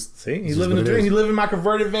 it's just he's living the dream. He's living my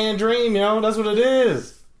converted van dream. You know, that's what it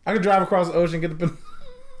is. I could drive across the ocean, get the.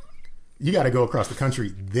 You got to go across the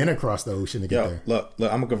country, then across the ocean to get there. Look,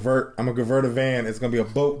 I'm gonna convert a van. It's gonna be a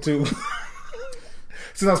boat too.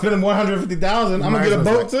 Since I'm spending $150,000, I'm gonna get a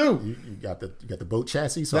boat too. You got the boat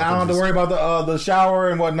chassis, so Now I don't have to worry about the shower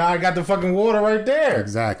and whatnot. I got the fucking water right there.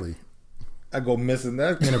 Exactly. I go missing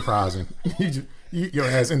that. Enterprising. Your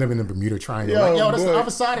ass end up in the Bermuda Triangle. Yo, That's boy. the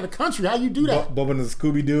other side of the country. How you do that? Bumping the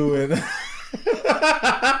Scooby Doo and.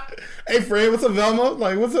 Hey Fred, what's up, Velma?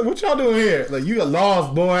 Like, what y'all doing here? Like, you got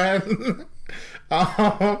lost, boy.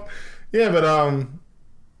 Yeah, but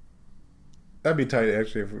that'd be tight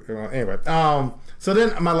actually. Anyway, so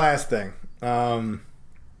then my last thing,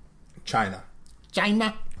 China.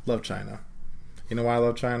 Love China. You know why I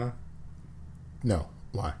love China? No.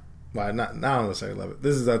 Why? Why not? I don't necessarily love it.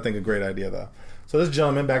 This is, I think, a great idea though. So this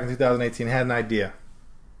gentleman back in 2018 had an idea.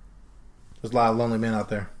 There's a lot of lonely men out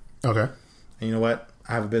there. Okay. And you know what?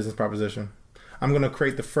 I have a business proposition. I'm going to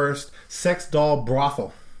create the first sex doll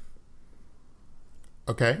brothel.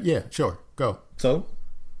 Okay. Yeah. Sure. Go. So,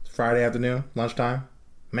 Friday afternoon, lunchtime,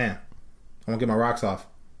 man, I'm going to get my rocks off.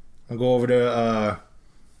 I'm going to go over to,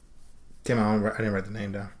 Tim, I didn't write the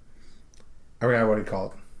name down. I forgot what he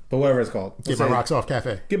called. But whatever it's called. Get my rocks off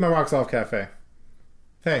cafe. Get my rocks off cafe.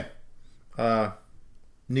 Hey,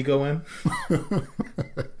 Nico in?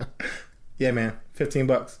 Yeah, man,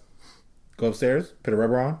 $15. Go upstairs, put a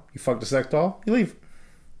rubber on, you fuck the sex doll, you leave.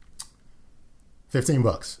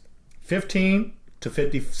 $15. $15 to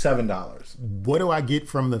 $57. What do I get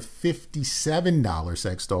from the $57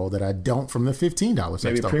 sex doll that I don't from the $15 sex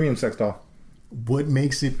Maybe a doll? premium sex doll. What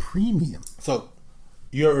makes it premium? So,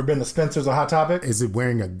 you ever been to Spencer's or Hot Topic? Is it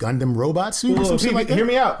wearing a Gundam robot suit or Well, some shit like that? hear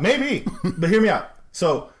me out. Maybe. But hear me out.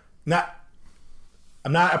 So,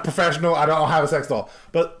 I'm not a professional. I don't have a sex doll.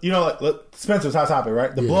 But, you know, like Spencer's Hot Topic,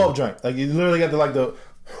 right? The blow-up joint. Like, you literally get the $15.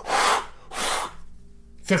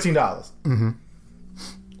 Mm-hmm.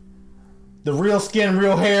 The real skin,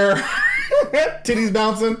 real hair, titties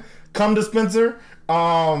bouncing, come to Spencer.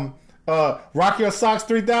 Rock Your Socks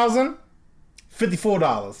 3000,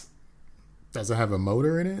 $54. Does it have a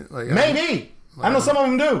motor in it? Like, Maybe. I know some of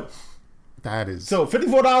them do. That is So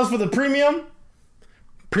 $54 for the premium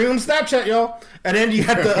Snapchat, y'all. And then you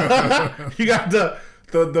got the you got the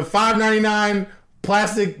 $5.99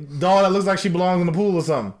 plastic doll that looks like she belongs in the pool or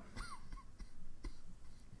something.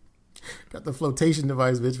 got the flotation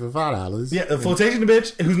device, bitch, for $5. Yeah, the flotation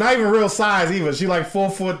bitch, who's not even real size either. She like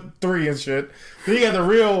 4'3" and shit. Then you got the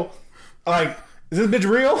real, like, is this bitch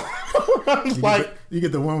real? You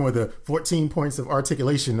get the one with the 14 points of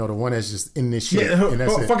articulation, or the one that's just in this shit. yeah, and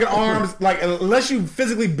that's her it. fucking arms, like, unless you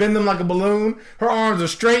physically bend them like a balloon, her arms are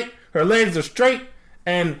straight, her legs are straight,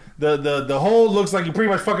 and the hole looks like you're pretty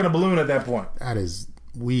much fucking a balloon at that point. That is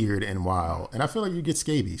weird and wild. And I feel like you get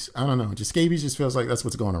scabies. I don't know. Just scabies just feels like that's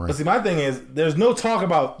what's going around. But see, my thing is, there's no talk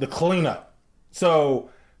about the cleanup. So,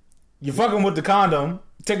 you fucking with the condom,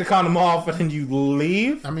 take the condom off, and then you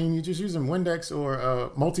leave. I mean, you're just using Windex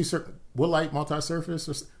or Woodlight multi-surface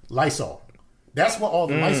or Lysol. That's what all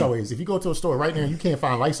the Lysol is. If you go to a store right now, you can't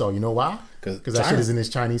find Lysol. You know why? Because that shit is in this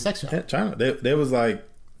Chinese section. Yeah, China. They was like,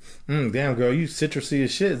 damn girl, you citrusy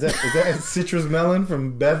as shit. Is that citrus melon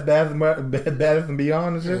from Bed Bath and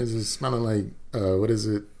Beyond and shit? It's just smelling like what is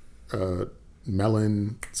it?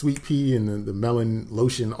 Melon, sweet pea, and the melon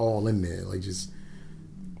lotion all in there. Like just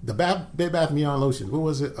the Bed Bath and Beyond lotion. What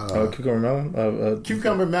was it? Cucumber melon.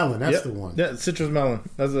 Cucumber melon. That's yep. the one. Yeah, citrus melon.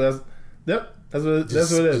 That's what it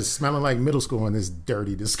is. Just smelling like middle school in this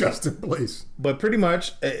dirty, disgusting place. But pretty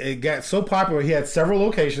much, it got so popular. He had several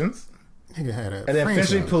locations, Nigga had a and then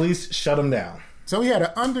franchise. eventually police shut him down. So he had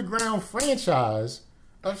an underground franchise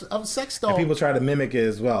of sex dolls. And people try to mimic it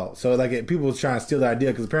as well. So like people was trying to steal the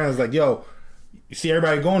idea because apparently it's like, yo, you see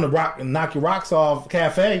everybody going to rock and knock your rocks off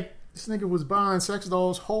cafe. This nigga was buying sex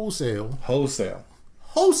dolls wholesale.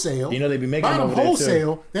 You know they be making buying them them over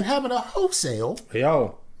wholesale, there then having a wholesale too.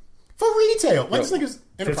 Yo, for retail. Like this nigga's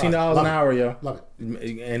 $15 an hour, yo. Love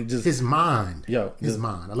it. And just His mind. yo, His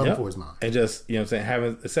mind. I love him for his mind. And just, you know what I'm saying,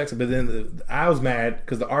 having sex. But then I was mad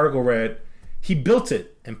because the article read, he built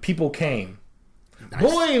it and people came. Nice.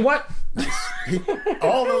 Boy, what?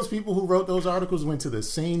 All those people who wrote those articles went to the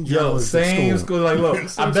same Yo, journalistic same school. Like,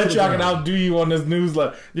 look, I bet you I can outdo you on this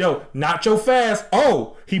newsletter. Yo, not your fast.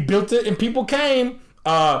 Oh, he built it and people came.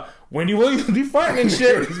 Wendy Williams be farting and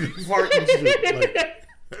shit.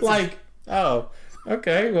 Like, oh,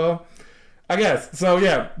 okay, well, I guess. So,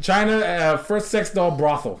 yeah, China, first sex doll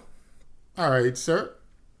brothel. All right, sir.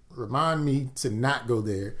 Remind me to not go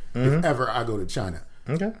there if ever I go to China.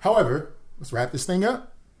 Okay. However, let's wrap this thing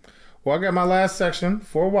up. Well, I got my last section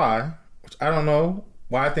for why, which I don't know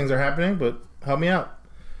why things are happening, but help me out.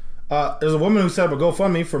 There's a woman who set up a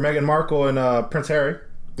GoFundMe for Meghan Markle and Prince Harry.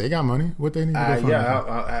 They got money. What they need to go for?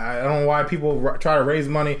 I don't know why people try to raise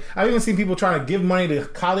money. I've even seen people trying to give money to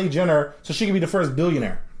Kylie Jenner so she can be the first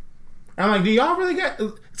billionaire. And I'm like, do y'all really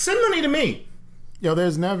send money to me? Yo,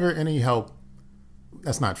 there's never any help.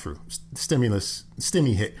 That's not true.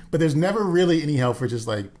 Stimmy hit. But there's never really any help for just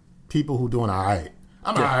like people who doing all right.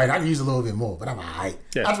 I'm all right. I can use a little bit more, but I'm all right.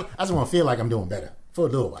 Yeah. I just want to feel like I'm doing better for a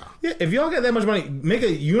little while. Yeah, if y'all get that much money, make a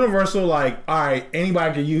universal, like, all right,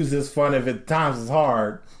 anybody can use this fund if at times it's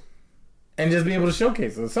hard, and just be able to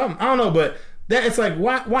showcase it or something. I don't know, but that it's like,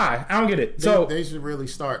 why? I don't get it. So they should really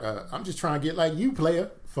start. I'm just trying to get like you player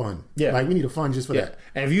fund. Yeah. Like we need a fund just for that.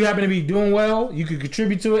 And if you happen to be doing well, you could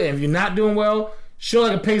contribute to it. And if you're not doing well, show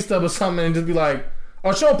like a pay stub or something and just be like,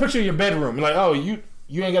 or show a picture of your bedroom. You're like, oh, you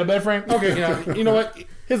ain't got a bed frame? Okay, you know what?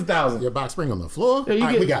 Here's $1,000. Your box spring on the floor? Yeah,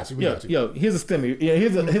 we got you. We got you. Yo, here's a stimmy. Yeah,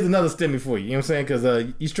 here's another stimmy for you. You know what I'm saying?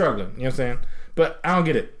 Because you're struggling. You know what I'm saying? But I don't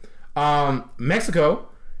get it. Mexico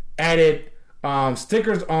added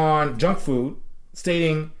stickers on junk food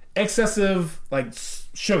stating excessive like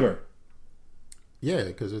sugar. Yeah,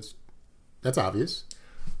 because that's obvious.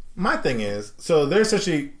 My thing is, so they're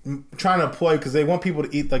essentially trying to employ because they want people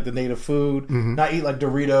to eat like the native food, not eat like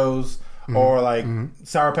Doritos or like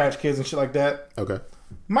Sour Patch Kids and shit like that. Okay.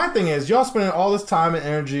 My thing is, y'all spending all this time and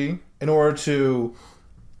energy in order to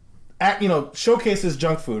showcase this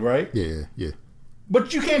junk food, right? Yeah.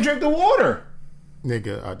 But you can't drink the water.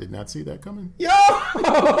 Nigga, I did not see that coming. Yo!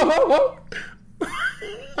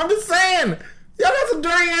 I'm just saying. Y'all got some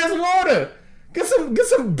dirty ass water. Get some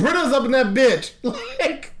Britas up in that bitch.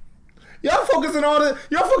 Like, y'all focusing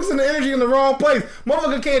the energy in the wrong place.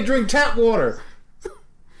 Motherfucker can't drink tap water.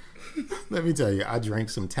 Let me tell you, I drank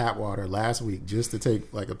some tap water last week just to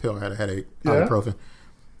take like a pill. I had a headache, ibuprofen,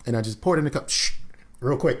 and I just poured it in a cup,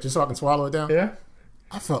 real quick, just so I can swallow it down. Yeah.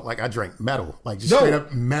 I felt like I drank metal, like just straight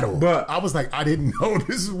up metal. But I was like, I didn't know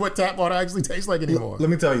this is what tap water actually tastes like anymore. Let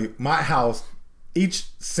me tell you, my house, each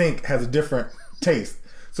sink has a different taste.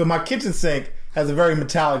 So my kitchen sink has a very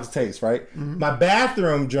metallic taste, right? My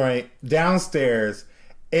bathroom joint downstairs,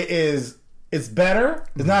 it's better.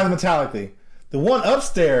 It's not as metallically. The one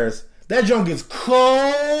upstairs, that joint gets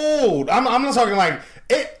cold. I'm not talking like,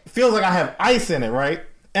 it feels like I have ice in it, right?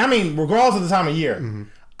 I mean, regardless of the time of year,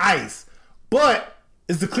 ice. But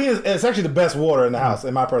it's the cleanest. It's actually the best water in the house,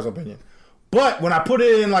 in my personal opinion. But when I put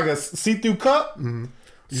it in like a see-through cup,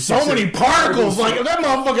 so many particles, like that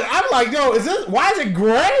motherfucker. I'm like, yo, why is it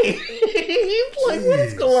gray? He's like, what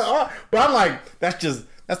is going on? But I'm like, that's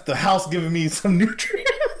the house giving me some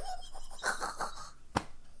nutrients.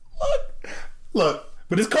 Look,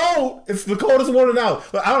 but it's cold. It's the coldest water in the house.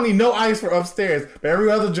 But I don't need no ice for upstairs. But every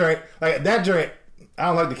other drink, like that drink, I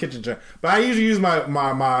don't like the kitchen drink. But I usually use my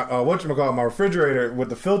whatchamacallit, my refrigerator with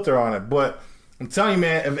the filter on it. But I'm telling you,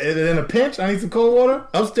 man, if in a pinch, I need some cold water.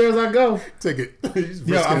 Upstairs I go. Take it.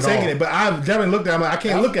 Yeah, I'm taking it. But I've definitely looked at it. I'm like, I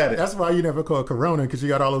can't look at it. That's why you never call it Corona, because you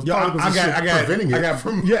got all those particles preventing it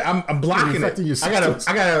from I'm blocking it.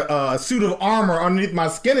 I got a suit of armor underneath my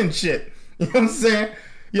skin and shit. You know what I'm saying?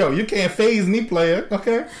 Yo, you can't phase me, player.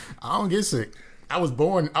 Okay? I don't get sick. I was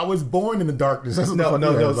born in the darkness. That's what no.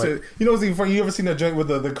 Like. So, you know what's even funny? You ever seen that joint with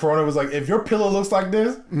the Corona? Was like, if your pillow looks like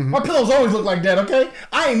this, my pillows always look like that. Okay,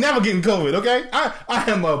 I ain't never getting COVID. Okay, I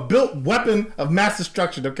am a built weapon of mass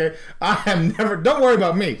destruction. Okay, I am never. Don't worry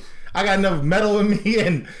about me. I got enough metal in me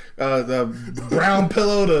and the brown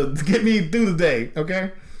pillow to get me through the day.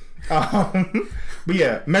 Okay, but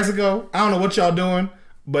yeah, Mexico. I don't know what y'all doing.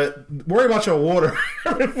 But worry about your water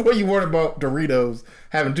before you worry about Doritos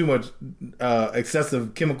having too much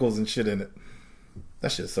excessive chemicals and shit in it.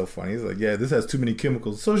 That shit's so funny. He's like, yeah, this has too many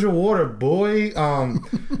chemicals. So's your water, boy.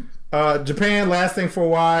 Japan, last thing for a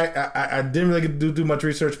while. I didn't really get to do much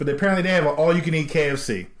research, but apparently they have an all-you-can-eat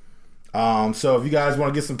KFC. So if you guys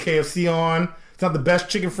want to get some KFC on, it's not the best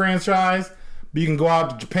chicken franchise, but you can go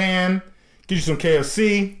out to Japan, get you some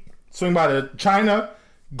KFC, swing by to China,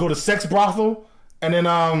 go to sex brothel, and then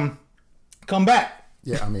come back.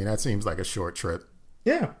 Yeah, I mean, that seems like a short trip.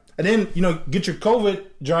 Yeah. And then, get your COVID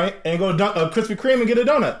joint and go to Krispy Kreme and get a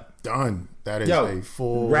donut. Done. That is a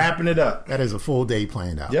full... Wrapping it up. That is a full day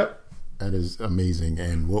planned out. Yep. That is amazing.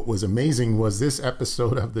 And what was amazing was this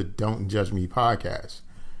episode of the Don't Judge Me podcast.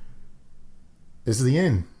 This is the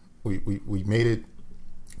end. We made it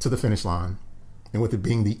to the finish line. And with it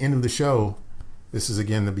being the end of the show, this is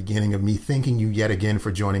again the beginning of me thanking you yet again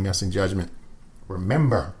for joining us in judgment.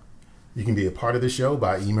 Remember, you can be a part of the show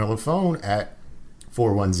by email or phone at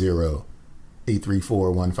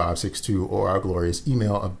 410-834-1562 or our glorious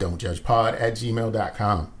email of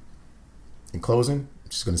don'tjudgepod@gmail.com. In closing, I'm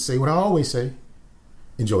just going to say what I always say.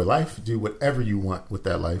 Enjoy life. Do whatever you want with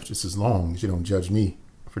that life, just as long as you don't judge me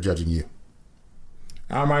for judging you.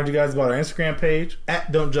 I'll remind you guys about our Instagram page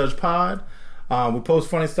at Don't Judge Pod. We post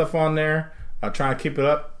funny stuff on there. Try to keep it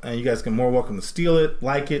up, and you guys can more welcome to steal it,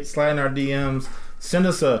 like it, slide in our DMs, send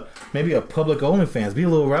us maybe a public OnlyFans, be a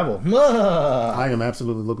little rebel. I am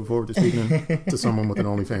absolutely looking forward to speaking to someone with an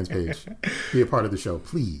OnlyFans page. Be a part of the show,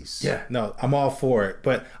 please. Yeah, no, I'm all for it.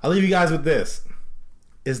 But I'll leave you guys with this: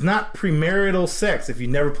 it's not premarital sex if you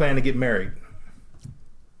never plan to get married.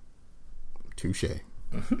 Touche.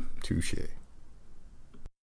 Touche.